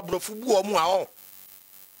no nya abrofu bu omu a o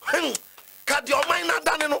ka de o man na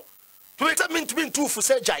dane no to it mean too for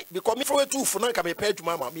say jai because me for too for na ka me pay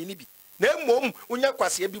adwuma ma me ni bi na emom unya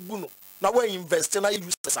kwase bi bu no na we invest na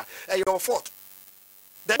use sa your fault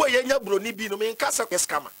the boy nya bro ni bi no me nka sa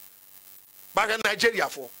scammer baga Nigeria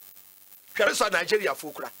for hwere so Nigeria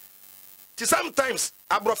for kura. Sometimes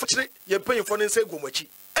abrofo ye paying for say gomachi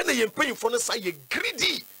and ye paying for say ye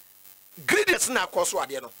greedy na cause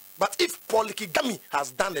ade no but if polygamy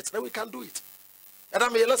has done it then we can do it and I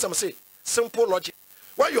may let them say simple logic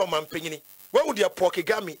why your man paying why would your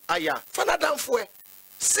polygamy aya fana down for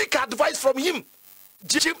seek advice from him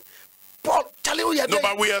Paul tell you no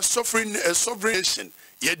but we are suffering a sovereign nation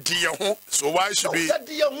so why should we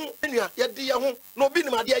no be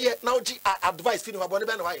no dia now advice finish abone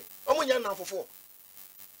be no why omunya na fofo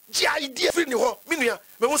ji idea finish ho minua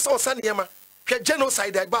me wo so sanema hwe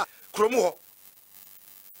genocide ba kromu ho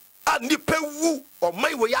a nipa wu o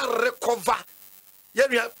mai wo ya recover ye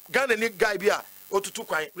Ghana ni guy bi a otutu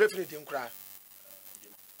kwan referee di nkra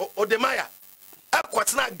Odemaya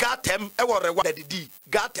akwatena gatem e wo Rwanda didi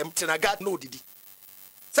gatem tena gat no didi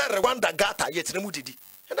say Rwanda gata yetena mu didi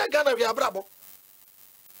and Ghana we abrabo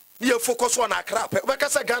ye focus on Accra pe we ka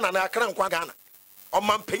say Ghana na Accra nkwa Ghana o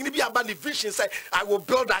man panyini bi aba the vision say I will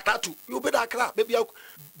build Accra too you build Accra baby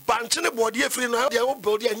banche ne body free no dey will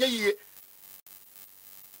build anya yiye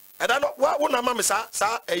and I know what na mama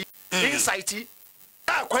sa insight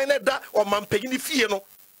kwan na da o man panyini fie no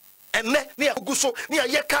enne ne aguso ne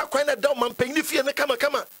aye ka kwan na da o man panyini fie ne kama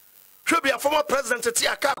hwe bia former president ti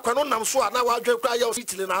aka kwan no nam so na wa adwe kra ya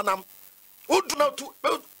city na anam odu na to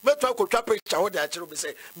meto akotwa picture wo dey akere be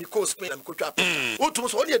say me ko Spain am kotwa otu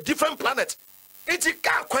so on a different planet enti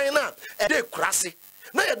ka kwan na e dey kurase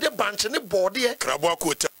na ye dey banche ne board ye krabo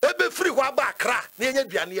akota ebe free ho aba Accra na enya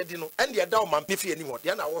duane ye di no ende ye da o man pefie ni ho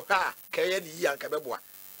de na wo ha ka ye ni yi anka beboa.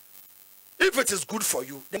 If it is good for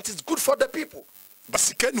you, then it is good for the people. But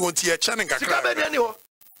sika ni wonti ye chane ngakra. Sika be ni ho.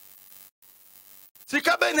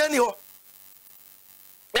 Sika be ni ho.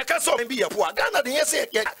 Ya ka so be ye po. Ghana de ye say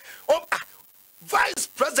Vice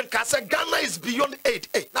President ka say Ghana is beyond aid.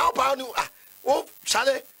 Hey, now pa ni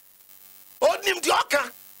chale. Onim di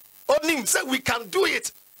oka. Onim say we can do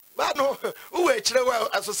it. But no, who actually well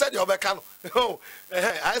as I said, oh,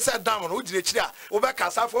 I said down who did it.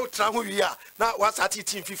 Obeka Safo Tramu ya now what's at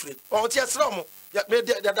 1850. Oh, yes, Romo. Yet made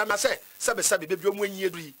the say, Sabi, baby, when you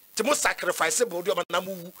agree to most sacrifice body of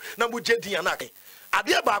Namu Jedi Anake. I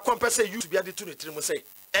be about compensate you to be added to the Trimu say,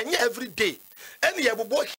 and every day, any of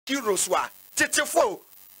boy heroes were Titifo,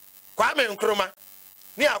 Kwame Nkrumah,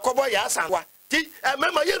 near Kobo Yasanwa.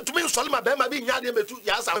 Remember you to me Solomon Bema being Yadi to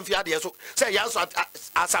Yas and Fiadia so say Yas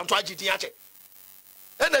at San Twaji.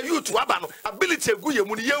 And a youth Wabano ability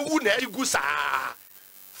Guyamuni Yuna Gusa.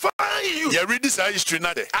 Fine you. Yeah, read this history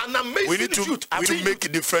now. An amazing youth. We need to make a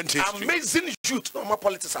different history. Amazing youth. No more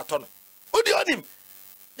politics at all. Who do you him?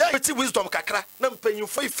 Yeah, it's wisdom kakra. Nampen you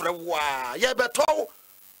faith for a while. Yeah, but all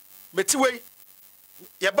Metiway.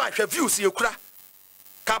 Yeah, but reviews you cra.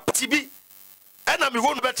 Captibi. And I'm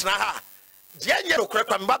one better now. Jenya no kura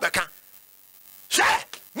kwamba beka hwe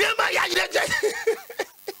niam ya yeje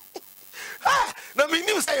na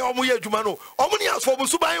minim say omo ye adwuma no omo ni asfo bo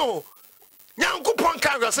suban o nyankopon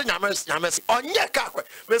ka hwese nyamese onye ka kwe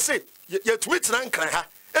me say ye tweet na nkran ha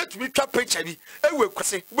etumi twa picture bi ewe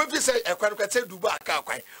kwese we bi say ekwan kwese duba aka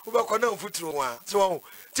kwan we be kona mfuturo ho a so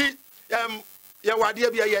ti ye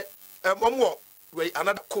wade bia ye omo we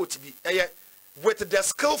another quote bi with the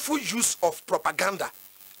skillful use of propaganda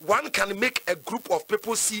one can make a group of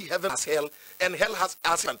people see heaven as hell and hell as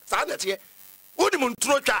heaven. That here. Odi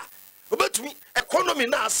muntrocha. Obetumi economy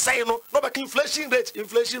na say no back inflation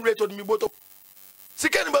rate on mi boto.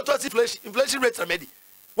 Sika ni boto inflation rate remedy.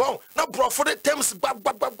 Wow, now bro for the terms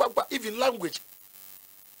even language.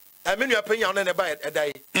 I mean you are paying on any buy a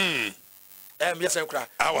day. Yes nkra.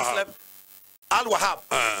 Al-Wahab.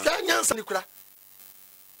 Kenyan san nkra.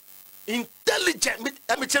 Intelligent me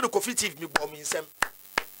tell cooperative me bomb insem.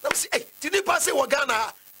 Let me see, hey, did you pass it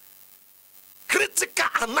Wagana? Critical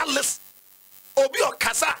analyst. Obi or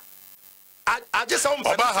Kasa. I just saw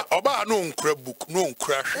Oba no book, no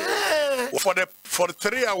crash. For the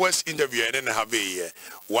 3 hours interview, I didn't have a year.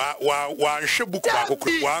 One book,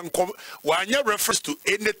 one reference to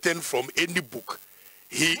anything from any book.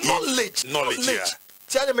 Knowledge. Yeah.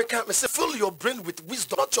 Tell me, fill your brain with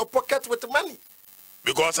wisdom, not your pocket with money.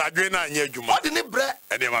 Because I do not hear you.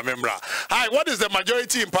 Hi, what is the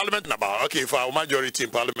majority in parliament about? Okay, for our majority in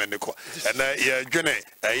parliament, and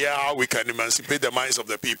we can emancipate the minds of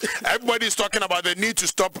the people. Everybody is talking about the need to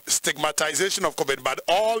stop stigmatization of COVID, but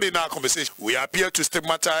all in our conversation, we appear to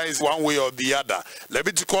stigmatize one way or the other.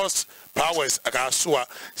 Leviticus powers,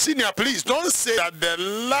 senior, please don't say that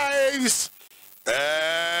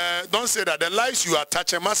the lives you are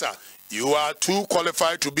touching, Massa. You are too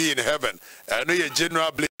qualified to be in heaven. I know you're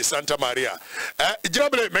General Blaze Santa Maria. General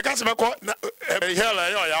Blaze, Mekasmako,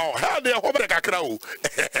 hell, they are home like a crow.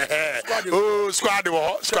 Oh, squad,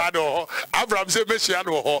 Avraham said,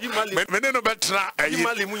 Messiano,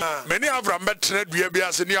 many Avraham Betra,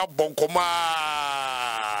 Biabias, Bonkoma.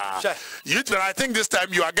 I think this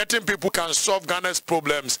time you are getting people who can solve Ghana's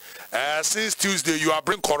problems. Since Tuesday, you are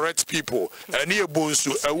bringing correct people. Near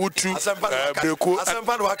Bonsu, Utu, Beku.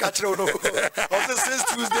 Since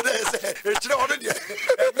Tuesday, it's already.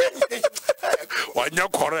 When you're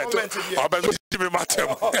correct,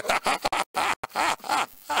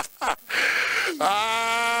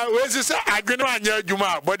 where's this? I don't know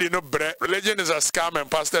Juma, body no bread. Religion is a scam and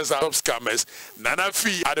pastors are scammers. Nana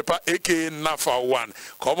fee Adepa aka Nafa one.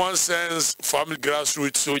 Common sense family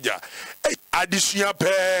grassroots soldier. Hey, additional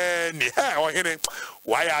penny. Hey,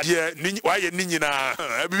 why are you Nina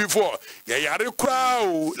before? Yeah, the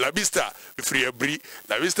crowd. La Vista, free a brie.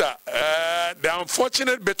 La Vista, the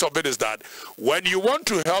unfortunate bit of it is that when you want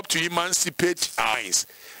to help to emancipate eyes,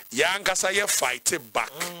 Yankasa fight it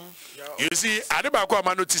back. You see, Adebako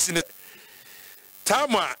am noticing it.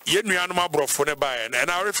 Tama yenuanuma brofone by and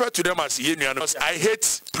I refer to them as yenuanuma. I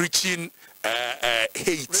hate preaching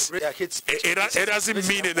hate. It doesn't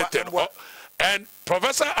mean anything. And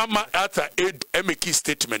Professor Amma Arthur a key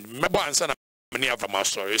statement. Remember answer many of my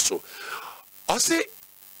stories. So I say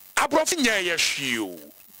abrofnya yeshiu.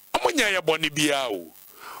 Amunya ya boni biao.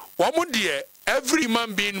 Wamundiye every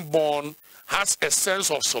man being born has a sense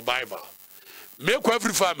of survival. Make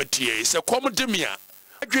every family is a common to me. I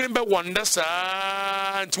dream by wonder,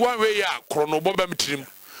 and one way ya chronobom trim,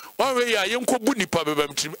 one way ya young kobuni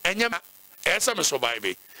pabam trim, and yam as I'm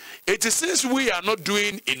surviving. It is since we are not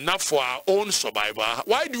doing enough for our own survival.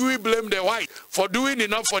 Why do we blame the white for doing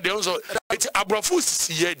enough for their own? It's abrafus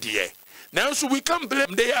here, dear. Now, so we can't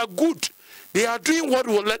blame. They are good. They are doing what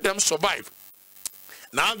will let them survive.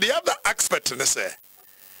 Now, the other aspect, I say,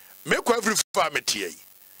 make every family here.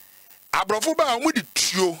 Abrafuba amudi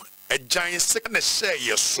trio a giant second share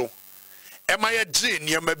yeso. Am I a gene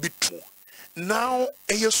near my bitu? Now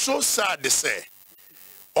a you so sad to say.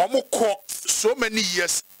 Omoko so many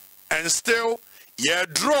years and still ye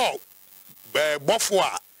draw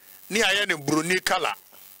bofwa near any bruni color.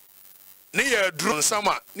 Near drone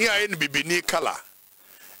summer near any bibini color.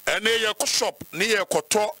 And near your shop near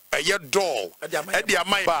koto a ye doll at the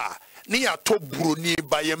amai bar near to bruni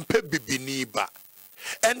by empe bibini ba.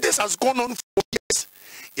 And this has gone on for years.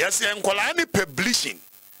 Yes, and Kolani bleaching,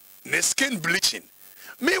 the skin bleaching.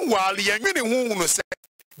 Meanwhile,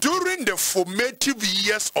 during the formative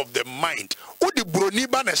years of the mind, Udi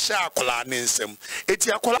Broniba na sha Kolaninsem. It's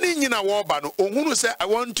a Kolani in a warbano, who say, I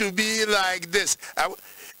want to be like this.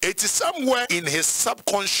 It is somewhere in his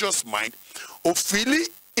subconscious mind of feeling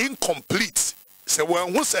incomplete. So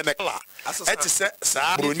when who's an ekla, it is a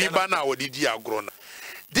Broniba na odidia grona.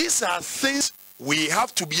 These are things we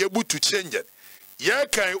have to be able to change it. Yeah,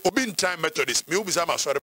 can obin time Methodist. Me ubi sama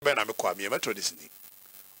sorry ben amekwa me Methodist ni.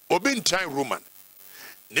 Obin time Roman.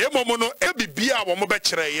 Ne momono ebi bia wo mo be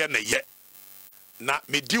kire ye na ye. Na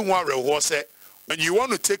me di one rewo say when you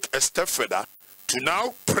want to take a step further to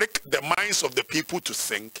now prick the minds of the people to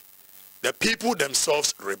think, the people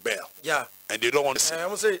themselves rebel. Yeah. And they don't want to see.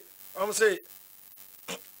 I'm say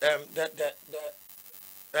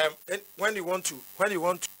when you want to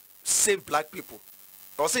save black people,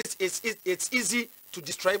 because it's easy to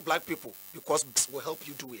destroy black people because this will help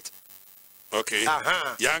you do it. Okay.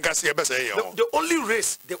 The only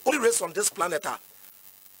race on this planet are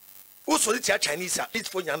also the Chinese are it's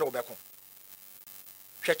for Yano Beko.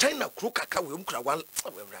 China Krukaka will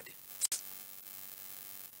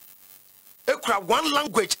one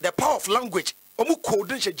language, the power of language. Omu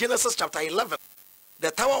code Genesis chapter 11,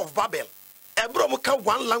 the Tower of Babel. Ebromuka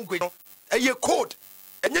one language, a year code.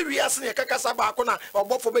 And then we are saying, Kakasabakona, or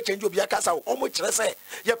what for change of Yakasa, or much less say,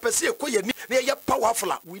 Yapesi, near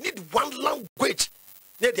powerful. We need one language.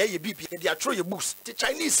 Near the ABP, and they are throwing books. The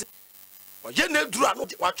Chinese, or Yenel Dran,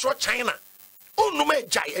 or throw China. Oh, no, may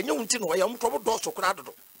jai, and you won't know I am trouble doors or crowd.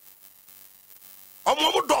 Oh,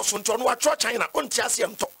 Momo Dawson, to what throw China, on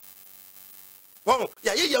Chasiam top. Well,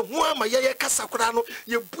 ya Wama, ya Casacriano,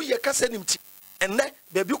 you put your Casanimti. And then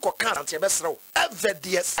baby ko kan ante besrew ever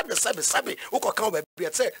dear sabe wo ko kan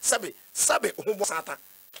baby say sabe wo mo satan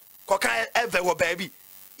ko kan ever wo baby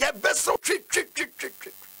ya besrew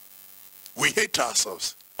trick. We hate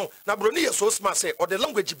ourselves. Na broni so smart say or the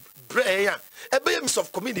language brain ya e be means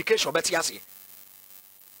of communication but yase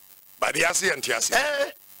but yase and yase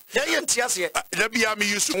let me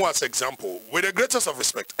use one as example with the greatest of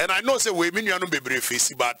respect, and I know say we mean you no be brave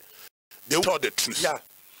face but they will tell the truth. Yeah.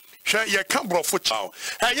 You can't brofo chow.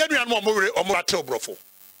 Hey, you know more tell brofo.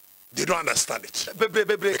 They don't understand it. Well,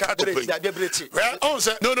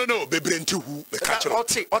 no. Bebrenti who the catcher.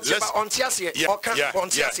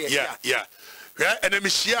 Yeah. And then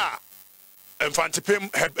Mishia and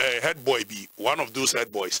Fantipim head boy be one of those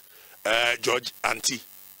head boys. George Auntie.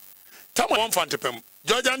 Tell me one Fantipim.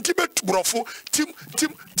 George Auntie bet brofo. Tim.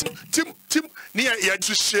 Near ya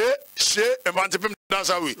to share and Fantipim that's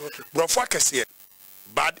how we brofo kesiye.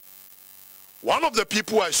 But one of the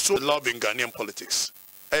people I so love in Ghanaian politics,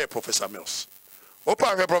 Professor Mills.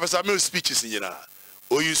 Professor Mills' speeches in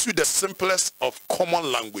or you see the simplest of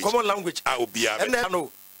common language. Common language. I will be and then,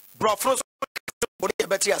 no. bro frozen body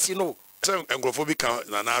better as you know so engrofo can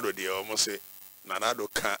nanado dey almost say nanado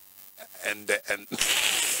can and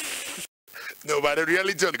no, but the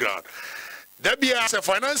reality on the ground there be as a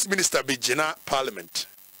finance minister be Jina parliament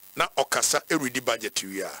na okasa eridi budget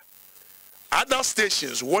we are other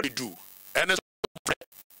stations what they do and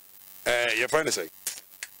your friend say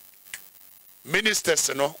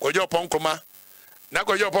ministers no kojo ponkoma na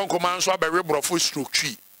kojo ponkoma nso abere brofo stroke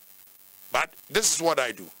tree. But this is what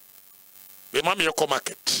I do. Me mama yeko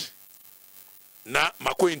market. Na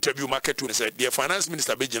mako interview market and said the finance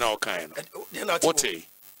minister be Jina Okan. What?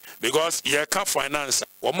 Because you can't finance.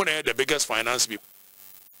 Woman the biggest finance people.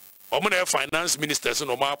 Woman finance ministers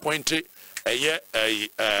no ma appointed a year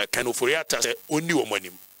Kanoforiata say only woman.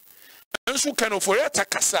 And so Kanoforiata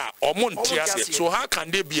kasa or Montias. So how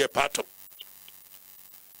can they be a part of?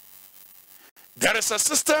 There is a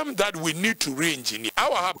system that we need to re-engineer.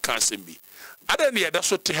 Our hub can't be. Other than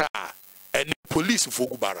that's what they have. And police for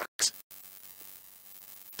go barracks.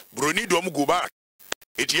 Bruni don't go back.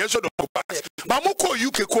 It is also go back. Mamoko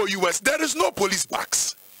UK call US. There is no police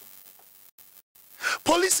backs.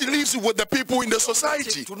 Police lives with the people in the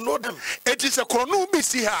society. To know them. It is a chrono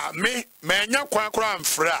see her. Me nya kwa and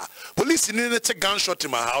fra. Police need to take gunshot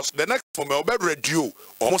in my house. The next for me I'll radio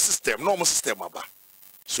almost system. No system about.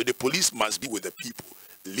 So the police must be with the people.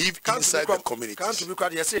 Live inside the community. Can't you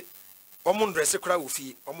record yes? Dress you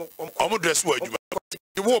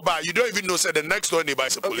don't even know say the next door neighbor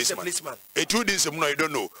is a policeman. A 2 days you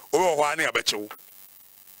don't know.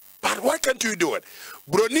 But why can't you do it?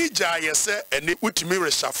 Bronija yes and it would me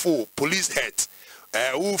reshuffle police heads.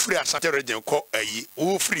 Who free a certain region call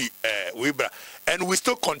who free Wibra and we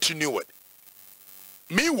still continue it.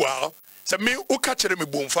 Meanwhile, say me Okatakyie me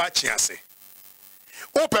bomfa chiase.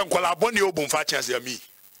 Open Kwalaboni Obumfa chance me.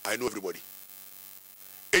 I know everybody.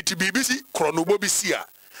 It BBC Chronobobisia.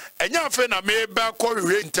 And your friend I may back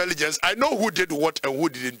intelligence. I know who did what and who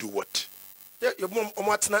didn't do what. Yeah, your mom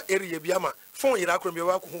Omatna area Biama. Phone Irakram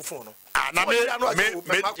Yaku phone.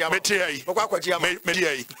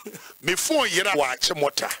 Me phone Yera watch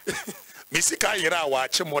mota. Misika Yera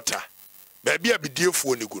watch mota. Baby, I be dear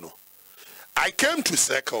for Niguno. I came to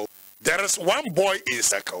Circle. There is one boy in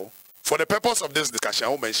Circle. For the purpose of this discussion, I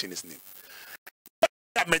won't mention his name.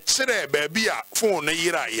 I'm a baby phone a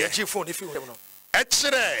year. Phone if you know.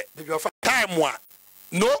 Time one.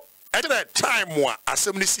 No, at time one.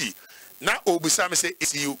 Assembly see. Now Obisam say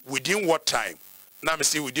is you within what time? Now me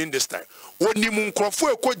see within this time. When you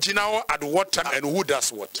munkrofo ko jinao at what time and who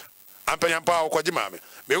does what? I'm paying power ko jimame.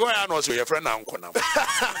 Me go ya no so your friend anko na.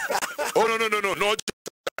 Oh no.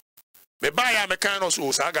 Me buy am kind of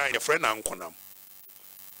so saga your friend anko na.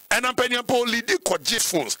 And I'm paying for leading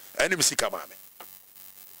phones and him sick about me.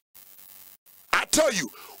 I tell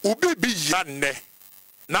you, Ubi be yanne.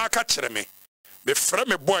 Now catch me. Me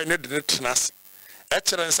frame a boy need the tenacity.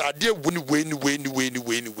 Excellence, I dear win.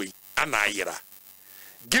 And I hear.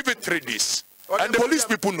 Give it 3 days. And the police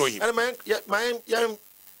people know him. And my young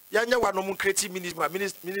one creative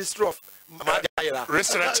minister of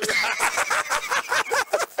restaurant.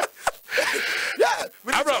 Yeah,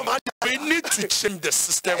 we need to change the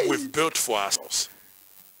system we've built for ourselves.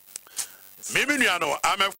 Maybe you know,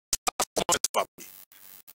 I'm a family.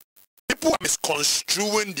 People are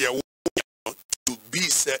misconstruing their way to be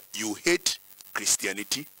said you hate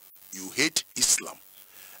Christianity, you hate Islam.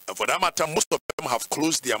 And for that matter, most of them have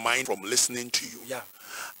closed their mind from listening to you. Yeah.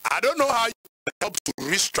 I don't know how you help to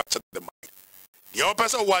restructure the mind. The other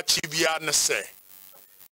person watch Chiviana say,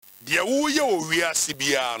 the Uya we are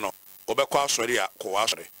Sibiano. Obekwa sorry akwa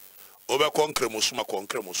sorry obekwa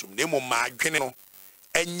nkremosum nemo maadwene no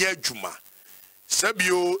enye adwuma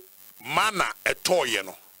sabio mana etoye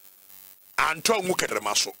no anto nwu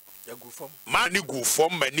kedrema so yagufom mani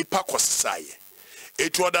gufom manipa kosesaye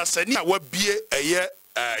etu odasani a wabie eye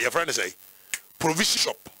your friend say provision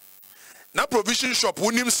shop na provision shop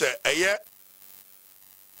wonim se eye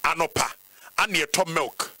anopa ane top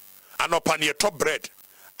milk anopa ne top bread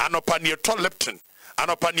anopa ne top Lipton and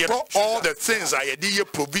upon all the things I had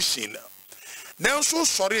provision. Now so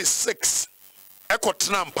sorry 6.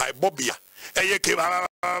 Ekotnam pai bobia.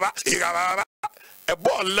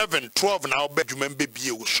 About 11, 12 now bedroom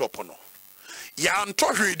baby will shop on. Ya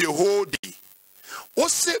antohi the whole day.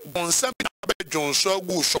 What's it bonsam bedroom so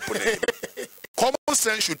good shop on? Common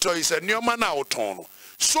sense should tell you said new man out on.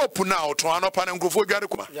 Soap now to an upon and go for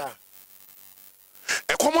Garikuma. Yeah.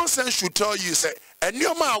 A common sense should tell you say a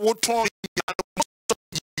new man would turn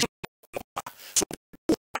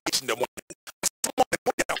in the morning.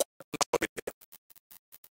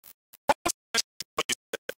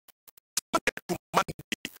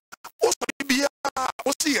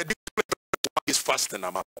 see a is fasting.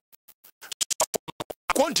 I'm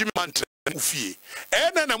going to mantra fee.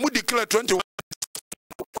 And then I'm declare 21.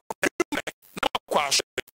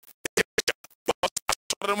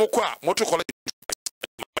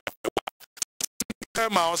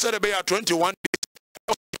 I said about 21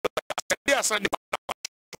 days.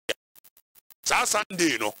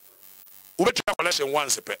 Sunday, no. We better collection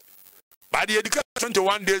once a pet. By the education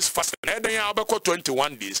 21 days fasting, and then I'll be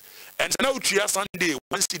 21 days. And now 3 Sunday,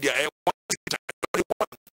 once the day, to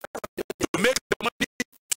make the money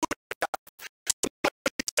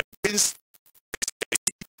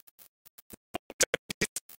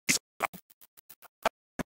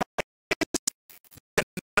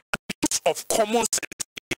of common sense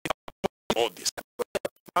all this.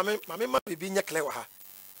 Mami ma bibi nya clear wa ha.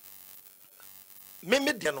 Me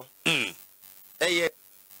de no.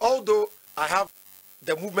 Although I have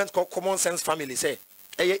the movement called Common Sense Family, say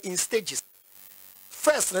in stages.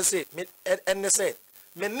 First, let's say, and they say,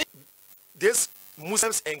 many these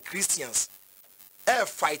Muslims and Christians are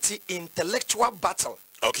fighting intellectual battle.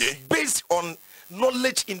 Okay. Based on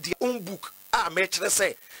knowledge in their own book.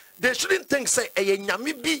 Say they shouldn't think say a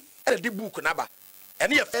nyami bi the book naba.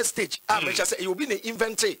 Any first stage, say you will be an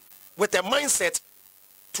inventory with a mindset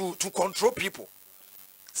to control people.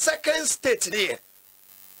 Second stage there.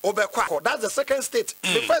 That's the second state.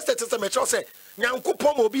 The first state is a mature say,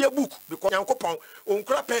 Nyankopon will be a book because Nyankopon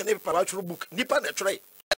unkra pen a parachute book. Nipa na try.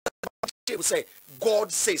 Say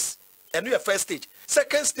God says. And we are first stage.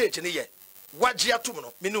 Second stage in the year. Wajia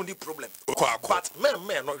tumno, me no problem. But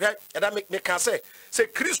man, no, and I make me can say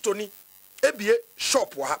Christo ni ebie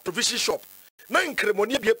shop wa provision shop. Na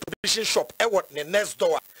nkremoni ebie provision shop e what the next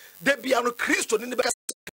door. De bia no Christo ni be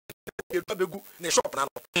begu ne shop na no.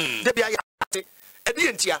 De bia ya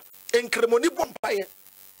Edientia, Encremoni bompaye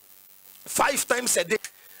 5 times a day.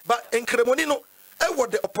 But Encremoni no, I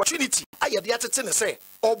want the opportunity. I had the attitude to say,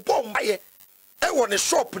 or bompaye, I want a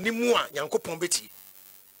shop ni mua, Yanko Pombeti.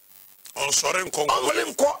 On sorry,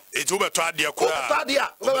 it will be Tadia.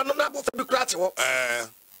 Well, I'm not to be cratty.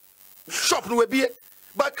 Shop no be,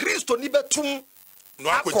 but Christo nibe tum.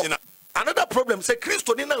 Another problem, say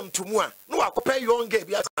Christo ni nam tumua. No, I compare your own game.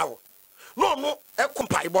 No, I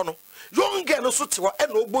compare bono. Young girl no suit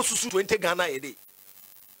and no boss 20 Ghana a day.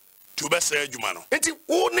 To be said, Jumano. It's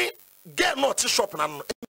only get not to shop now.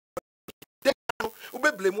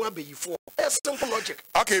 Blame one be for a simple logic.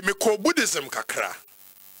 Okay, me call Buddhism kakra.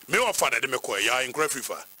 Me or father de me call ya in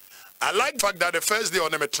Grefifa. I like the fact that the first day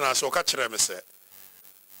on the metras or catch them say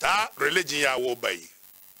that religion ya will by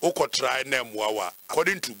Oko try name wawa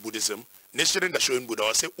according to Buddhism. Nation in the showing Buddha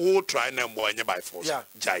or say all try name by force. Yeah.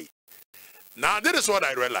 Jai. Now that is what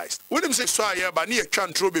I realized. When them say so here, but near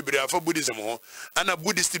can't throw baby for Buddhism and a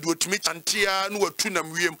Buddhist do to me chantia no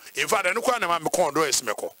tunam wiem. In fact, I know quite a condo is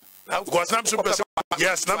meko. Because I'm super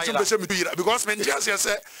yes, I'm super because men just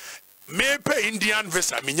say me pay Indian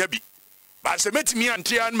visa minyabi. But say met me and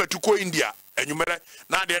Tian me to go India and you may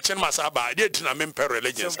now they chen masaba I did to memper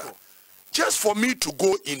religions. Just for me to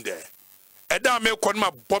go in there. And then me con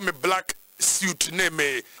my bomb black suit name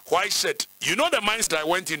me white shirt. You know the mindset I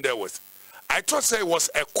went in there with. I thought say it was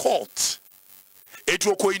a cult. It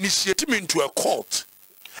will initiate me into a cult.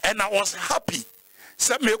 And I was happy.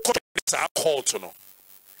 Say me it's a cult, no.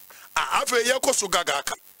 After a year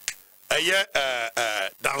Kosugagaka, a year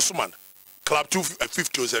danceman, Club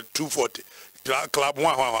 250 or 240, Club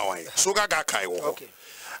 111. Sugagaka. Okay.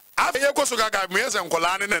 After a year Kosugagaka, me as I'm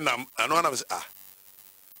Colani and one of them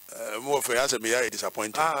more for us and me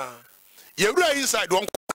disappointed. You're right inside one.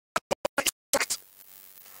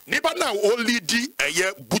 Nipa na only di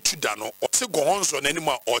eye butuda no o se go honso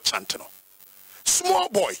nanima o chanteno small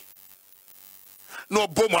boy no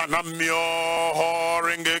boma na mio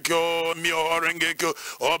horengekyo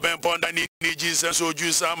o ben ponda ni Jesus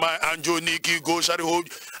ojusa my anjo niki go shari hold.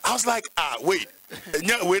 I was like wait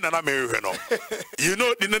nya we na me hwe no you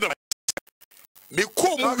know the name me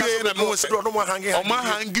ko mu we na me say o ma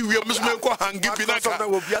hangi we me so me ko hangi bi na ka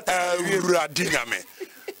radinyame.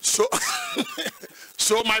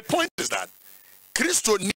 So my point is that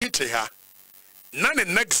Christo need to have none the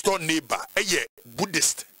next door neighbor a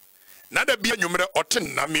Buddhist. Nada be a number or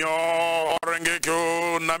 10 namio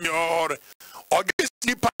rengeko namio or this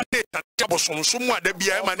nipa table somewhere there be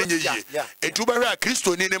a man in a year. A tuber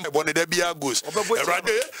Christo name a bonnet there be a goose.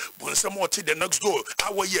 Rather, when someone to the next door,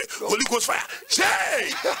 our year, Holy Ghost fire.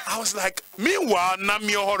 Say, I was like, meanwhile,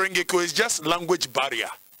 namio rengeko is just language barrier,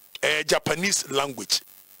 a Japanese language.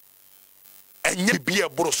 And yet be a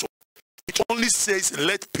broso. It only says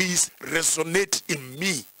let peace resonate in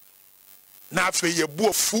me. Now for your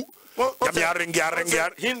fu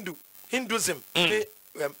Hinduism.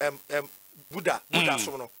 Buddha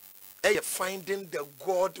so no. Finding the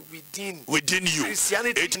God within you.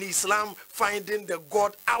 Christianity and Islam finding the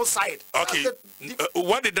God outside. Okay.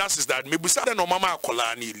 What it does is that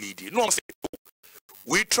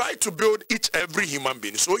we try to build every human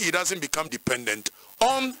being so he doesn't become dependent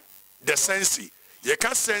on the sense. You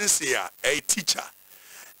can't sense here a teacher.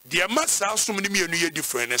 The massa so many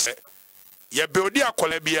different. You build a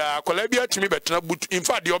colabia to me better, but in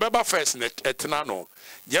fact, the Obeba first eternal.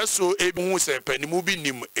 Just so able who say penny moving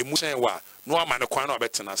him emotion wa no man a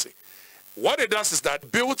better. What it does is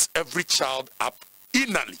that builds every child up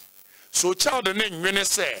innerly. So child the name when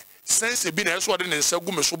say sense been as what in so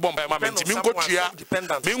go me so bomb by my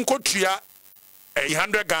minko tria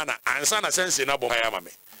 100 Ghana and sana sense in abo by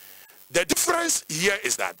mame. The difference here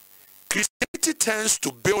is that Christianity tends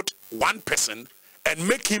to build one person and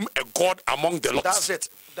make him a god among the lots.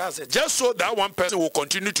 That's it. Just so that one person will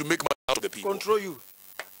continue to make money out of the people. Control you.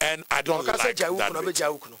 And I don't like that.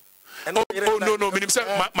 No.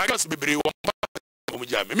 My girls be brave.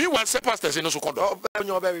 Me one say pastors in no so kondo.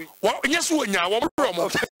 What yes we nya wo bro.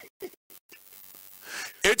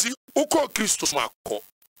 Eti uko Christos mako.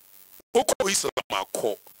 Uko Islam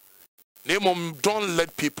mako. Name don't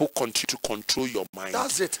let people continue to control your mind.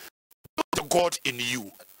 That's it. The God in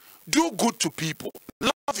you. Do good to people.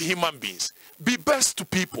 Love human beings. Be best to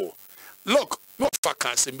people. Look, what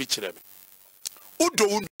vacancy me chire.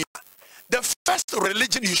 The first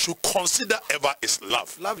religion you should consider ever is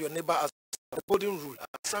love. Love your neighbor as the golden rule.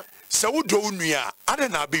 So udo unuya ade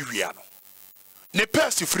na be wia no. Ne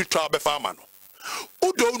pesi free trial be farmer no.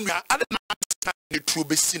 Udo unuya ade na ne true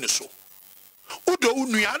be sin so. Udo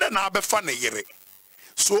unuya ade na be fa ne yere.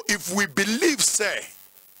 So if we believe say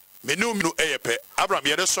menu eyepe Abraham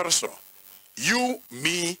yede soro you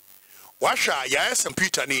me washa ya some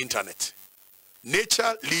Peter ni internet.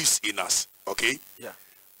 Nature lives in us. Okay? Yeah.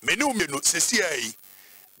 Menu sesiai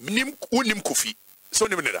minim unim kofi. So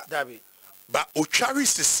ni meneda. Daben. But ochari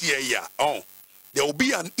sesiai oh, there will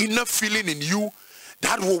be an inner feeling in you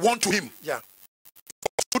that will want to him. Yeah.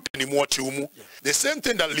 The same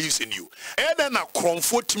thing that lives in you. Eden na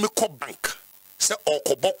comfort me ko bank. Se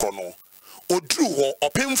okoboko no. Odru ho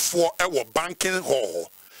open for ewo banking ho.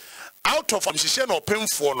 Out of amshishe na open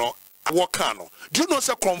for no awoka no. Do you know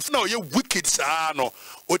say comfort na ye wicked sa no.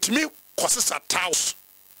 Otimi causes a house.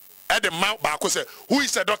 At the mouth back say, who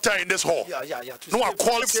is a doctor in this hall? Yeah. No, I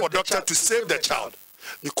call for doctor to save the child.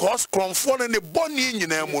 Because comfort and the bony in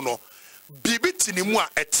Nemuno. Bibitinimu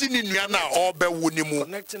a tiniana or bewunimu.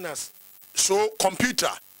 Connecting us. So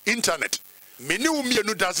computer, internet. Many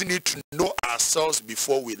who doesn't need to know ourselves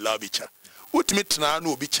before we love each other. Ultimately,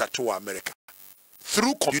 no be chat to America.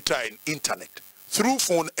 Through computer and internet. Through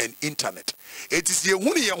phone and internet. It is the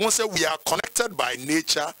only one we are connected by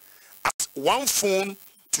nature at one phone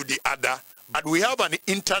to the other, but we have an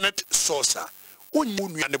internet source.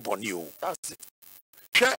 That's it.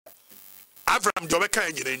 Avraham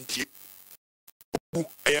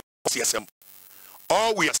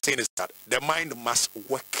all we are saying is that the mind must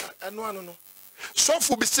work. No. So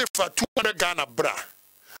for be safe for 200 Ghana bra.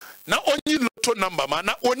 Now only lotto number man,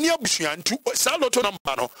 na only abusuan to sa lotto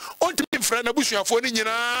number no. Only friend abusuan for ni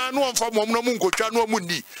nyina no amfa mom no munkotwa no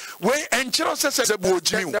mundi. We enchiro se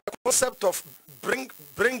boojimi. The concept of bring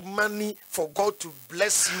money for God to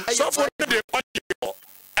bless you. So for the audio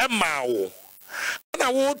Emma wo.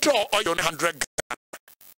 Na wo to oyo 100 Ghana.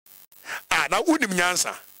 Na unim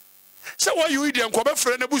nyansa. So why you idiom ko be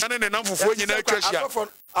friend abusuan ne namfofo nyina atwahia.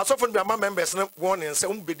 Asofo be ama members no warning say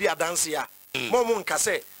umbedi adanse a. Momo nka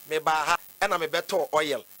say me ba ha na me beto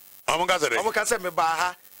oil. Omo ka say me ba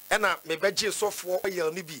ha na me beje sofo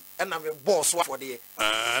oil ni bi na me boss wa for de.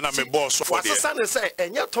 Na me boss for de. Asesa ne say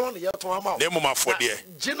enye ton ye ton ama. Na mo for de.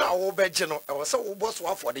 Gina wo beje no e wo say wo boss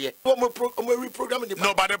wa for de. Wo reprogram the.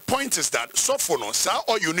 No, but the point is that sofo no sa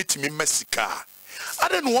all you need to me mesika. I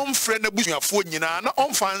don't want friend abusuafo nyina na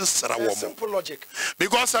on fan sra wo mo. Simple logic.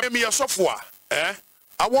 Because I me sofo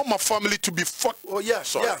I want my family to be Oh yeah.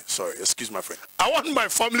 Sorry, excuse my friend. I want my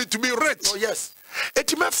family to be rich. Oh yes.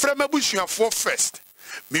 Eti me friend abusuafo first.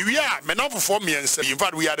 Me we are me not for me and say in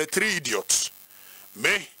fact we are the three idiots.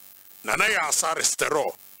 Me nana ya asa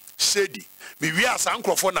restero shady. Me we are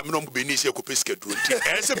sankrofo na me no be ni se ko peske duro nti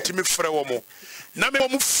except me frɛ wo mo. Na me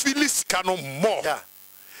mo Phyllis kano more. Yeah.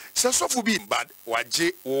 So for being bad,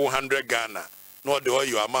 waje 100 Ghana. No the oil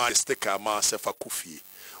you ama sticker ama sefa kofi.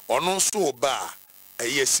 Ono so ba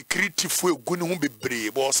a security for gunu hu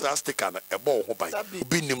bebre bo sa sticker na ebo ho ban.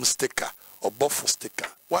 Be nim sticker or buffalo sticker.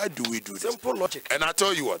 Why do we do this? Simple logic. And I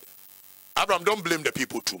tell you what, Abraham, don't blame the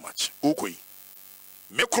people too much. Okay.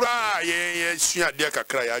 Me kura ye sua de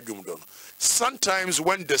kakra ya dwum do no. sometimes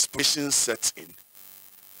when desperation sets in,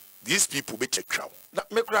 these people be check crowd.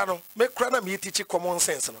 Me krano me teach common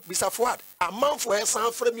sense no. Bisa forward. A man for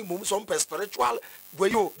san frame me mum some spiritual where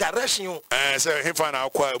you direction you. Say he find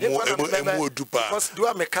out quite more dupa. Because do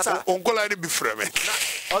I make kasa. Uncle I be frame.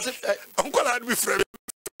 Uncle I be frame.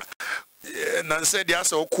 Na said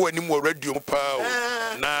yes o ko ani mo radio pa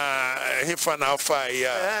na he find out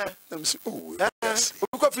fire. Let me say oh yes.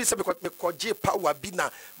 Because we say because me koje power bi na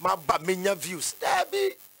ma ba menya views. There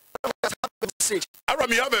be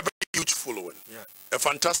Aram, you have a very huge following, a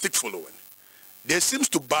fantastic following. They seems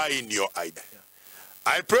to buy in your idea.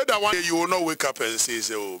 I pray that one day you will not wake up and say,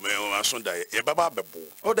 "Oh, man, I shouldn't die."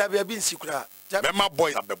 Oh, that we have been secret. My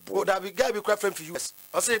boy, oh, that we guy be quite friend for you.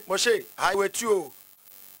 I say, Moshe, I wait you.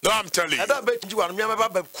 No, I'm telling you. I don't bet you. I'm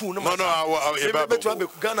cool. No,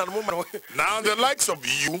 now the likes of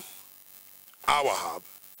you, Avraham,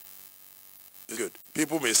 good.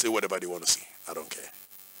 People may say whatever they want to say. I don't care.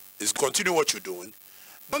 Is continue what you're doing.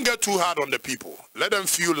 Don't get too hard on the people. Let them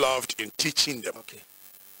feel loved in teaching them. Okay.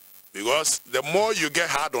 Because the more you get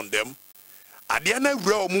hard on them, at the end of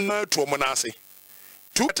the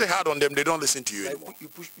too hard on them, they don't listen to you anymore.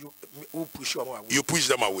 You push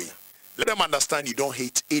them away. Let them understand you don't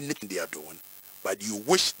hate anything they are doing, but you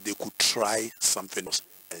wish they could try something else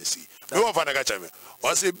and see.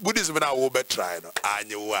 I say Buddhism now will be trying.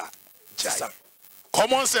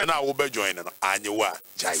 Common sense now will be joining.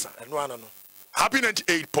 Happy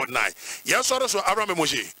 98.9. Yes, so Avraham Ben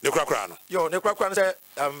Moshe, the crack. Yo, the crack say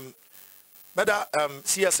better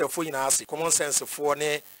CSL for you see common sense for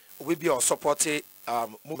ne we be or support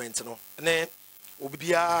movement no. Ne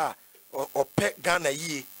obi or pet Ghana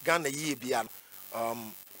ye bian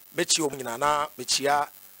mechi omina na mechia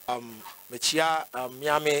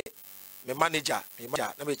miami me manager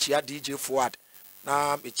na mechia DJ Forward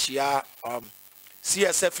na mechia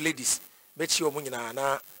CSF ladies mechi omina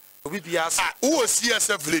na obi bia who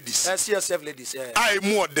CSF ladies CSF ladies I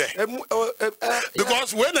more there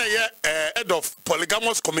because when I head of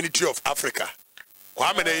Polygamous Community of Africa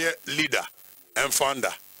Kwame the leader and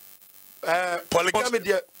founder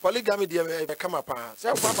polygamy dey come up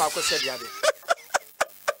say papa ko said ya dey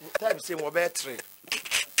time say mo be 3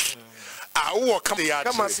 who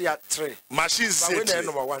come say 3 machine say when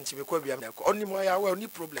number 1 ti be ko bia oni mo ya we oni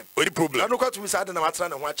problem any problem no kwatu mi say na watra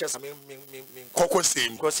na ho achesa me koko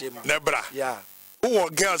same nebra yeah who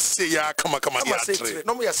girls say ya come ya 3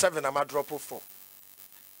 no mo ya 7 na ma drop 4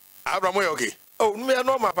 Abraham okay oh no me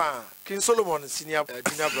no ma pa King Solomon senior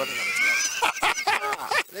brother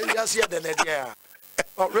na yes,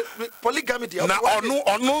 polygamy na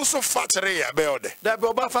onu so factory ya be ode that be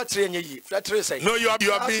oba factory enyi factory say no you are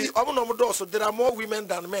being so there are more women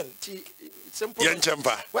than men simple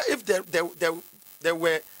well if there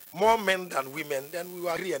were more men than women then we will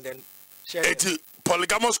agree and then share it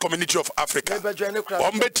Polygamous Community of Africa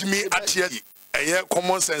ombetimi atia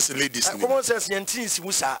common sense ladies common sense yentin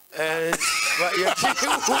musa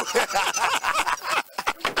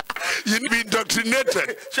you need to be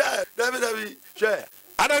indoctrinated. Sure.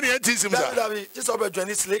 I don't need to see him. Just over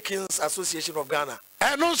joining Slakins Association of Ghana.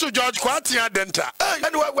 And also George Kwatia Denta.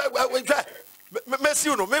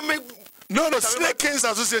 No, Slakins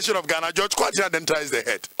Association of Ghana. George Kwatia Denta is the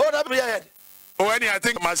head. Oh, that be head. Oh, I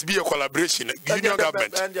think it must be a collaboration, union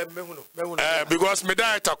government. Because my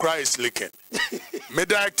director is Slakin. My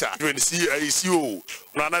director, when CEO,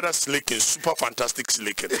 another Slakin, super fantastic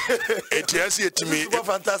Slakin. It to me. Super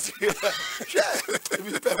fantastic.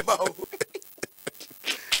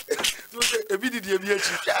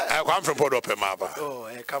 I come from Port of Pemaba. Oh,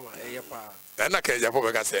 come on, and I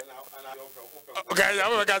can't say. Okay,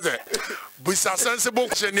 I'm going to say, but it's a sensible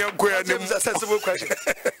question. It's a sensible question.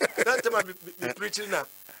 That time I'm preaching now.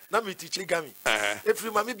 Now I'm teaching Gami. If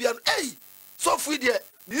you mammy be an so free there.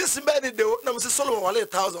 This man in the number Solomon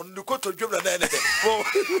 1,000. You go to Jumla 9.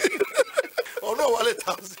 Oh no,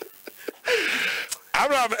 1,000.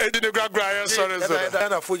 Abraham, the grand sorry.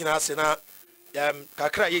 I'm for you now.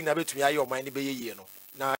 Kakra yin na betumi ayo man ni be ye no.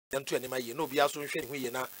 Na nto ani ma ye no bia so nhwe hu ye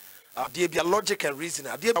na. There be a logic and reason.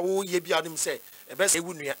 There wo ye bia nim say e be say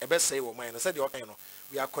wu nua e be say wo man no say the okan no.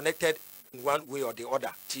 We are connected in one way or the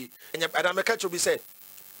other. Ti enya Adam catch be say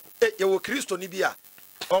ye wo Kristo ni bia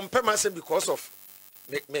on permanent because of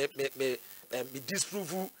me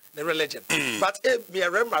disprove the religion. But me a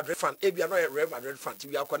Real Madrid fan, be not a Real Madrid fan.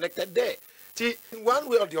 We are connected there. See, in one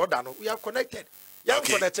way or the other, no, we are connected. We are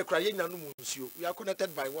connected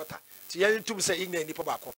by water. See, you need to say in any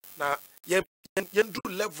tobacco. Now, you do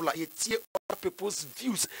level like you other people's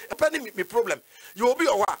views. Depending me problem, you will be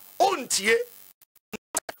our own tier.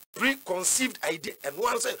 preconceived idea, and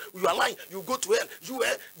one say you are lying, you go to hell,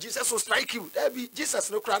 Jesus will strike you. There be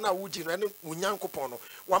Jesus no cry now would you and unyankopono.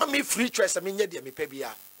 One me free choice, I mean, yeah, me pebia.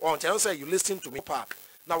 Or tell say you listen to me park.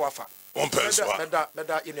 Now wafa. One person.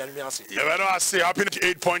 Meda in your mercy. Yeah, I say happy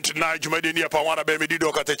 8.9 Jumadini upon one of them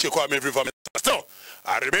Okatakyie Afrifa-Mensah. Still,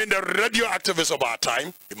 I remain the radio activist of our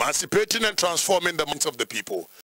time, emancipating and transforming the minds of the people.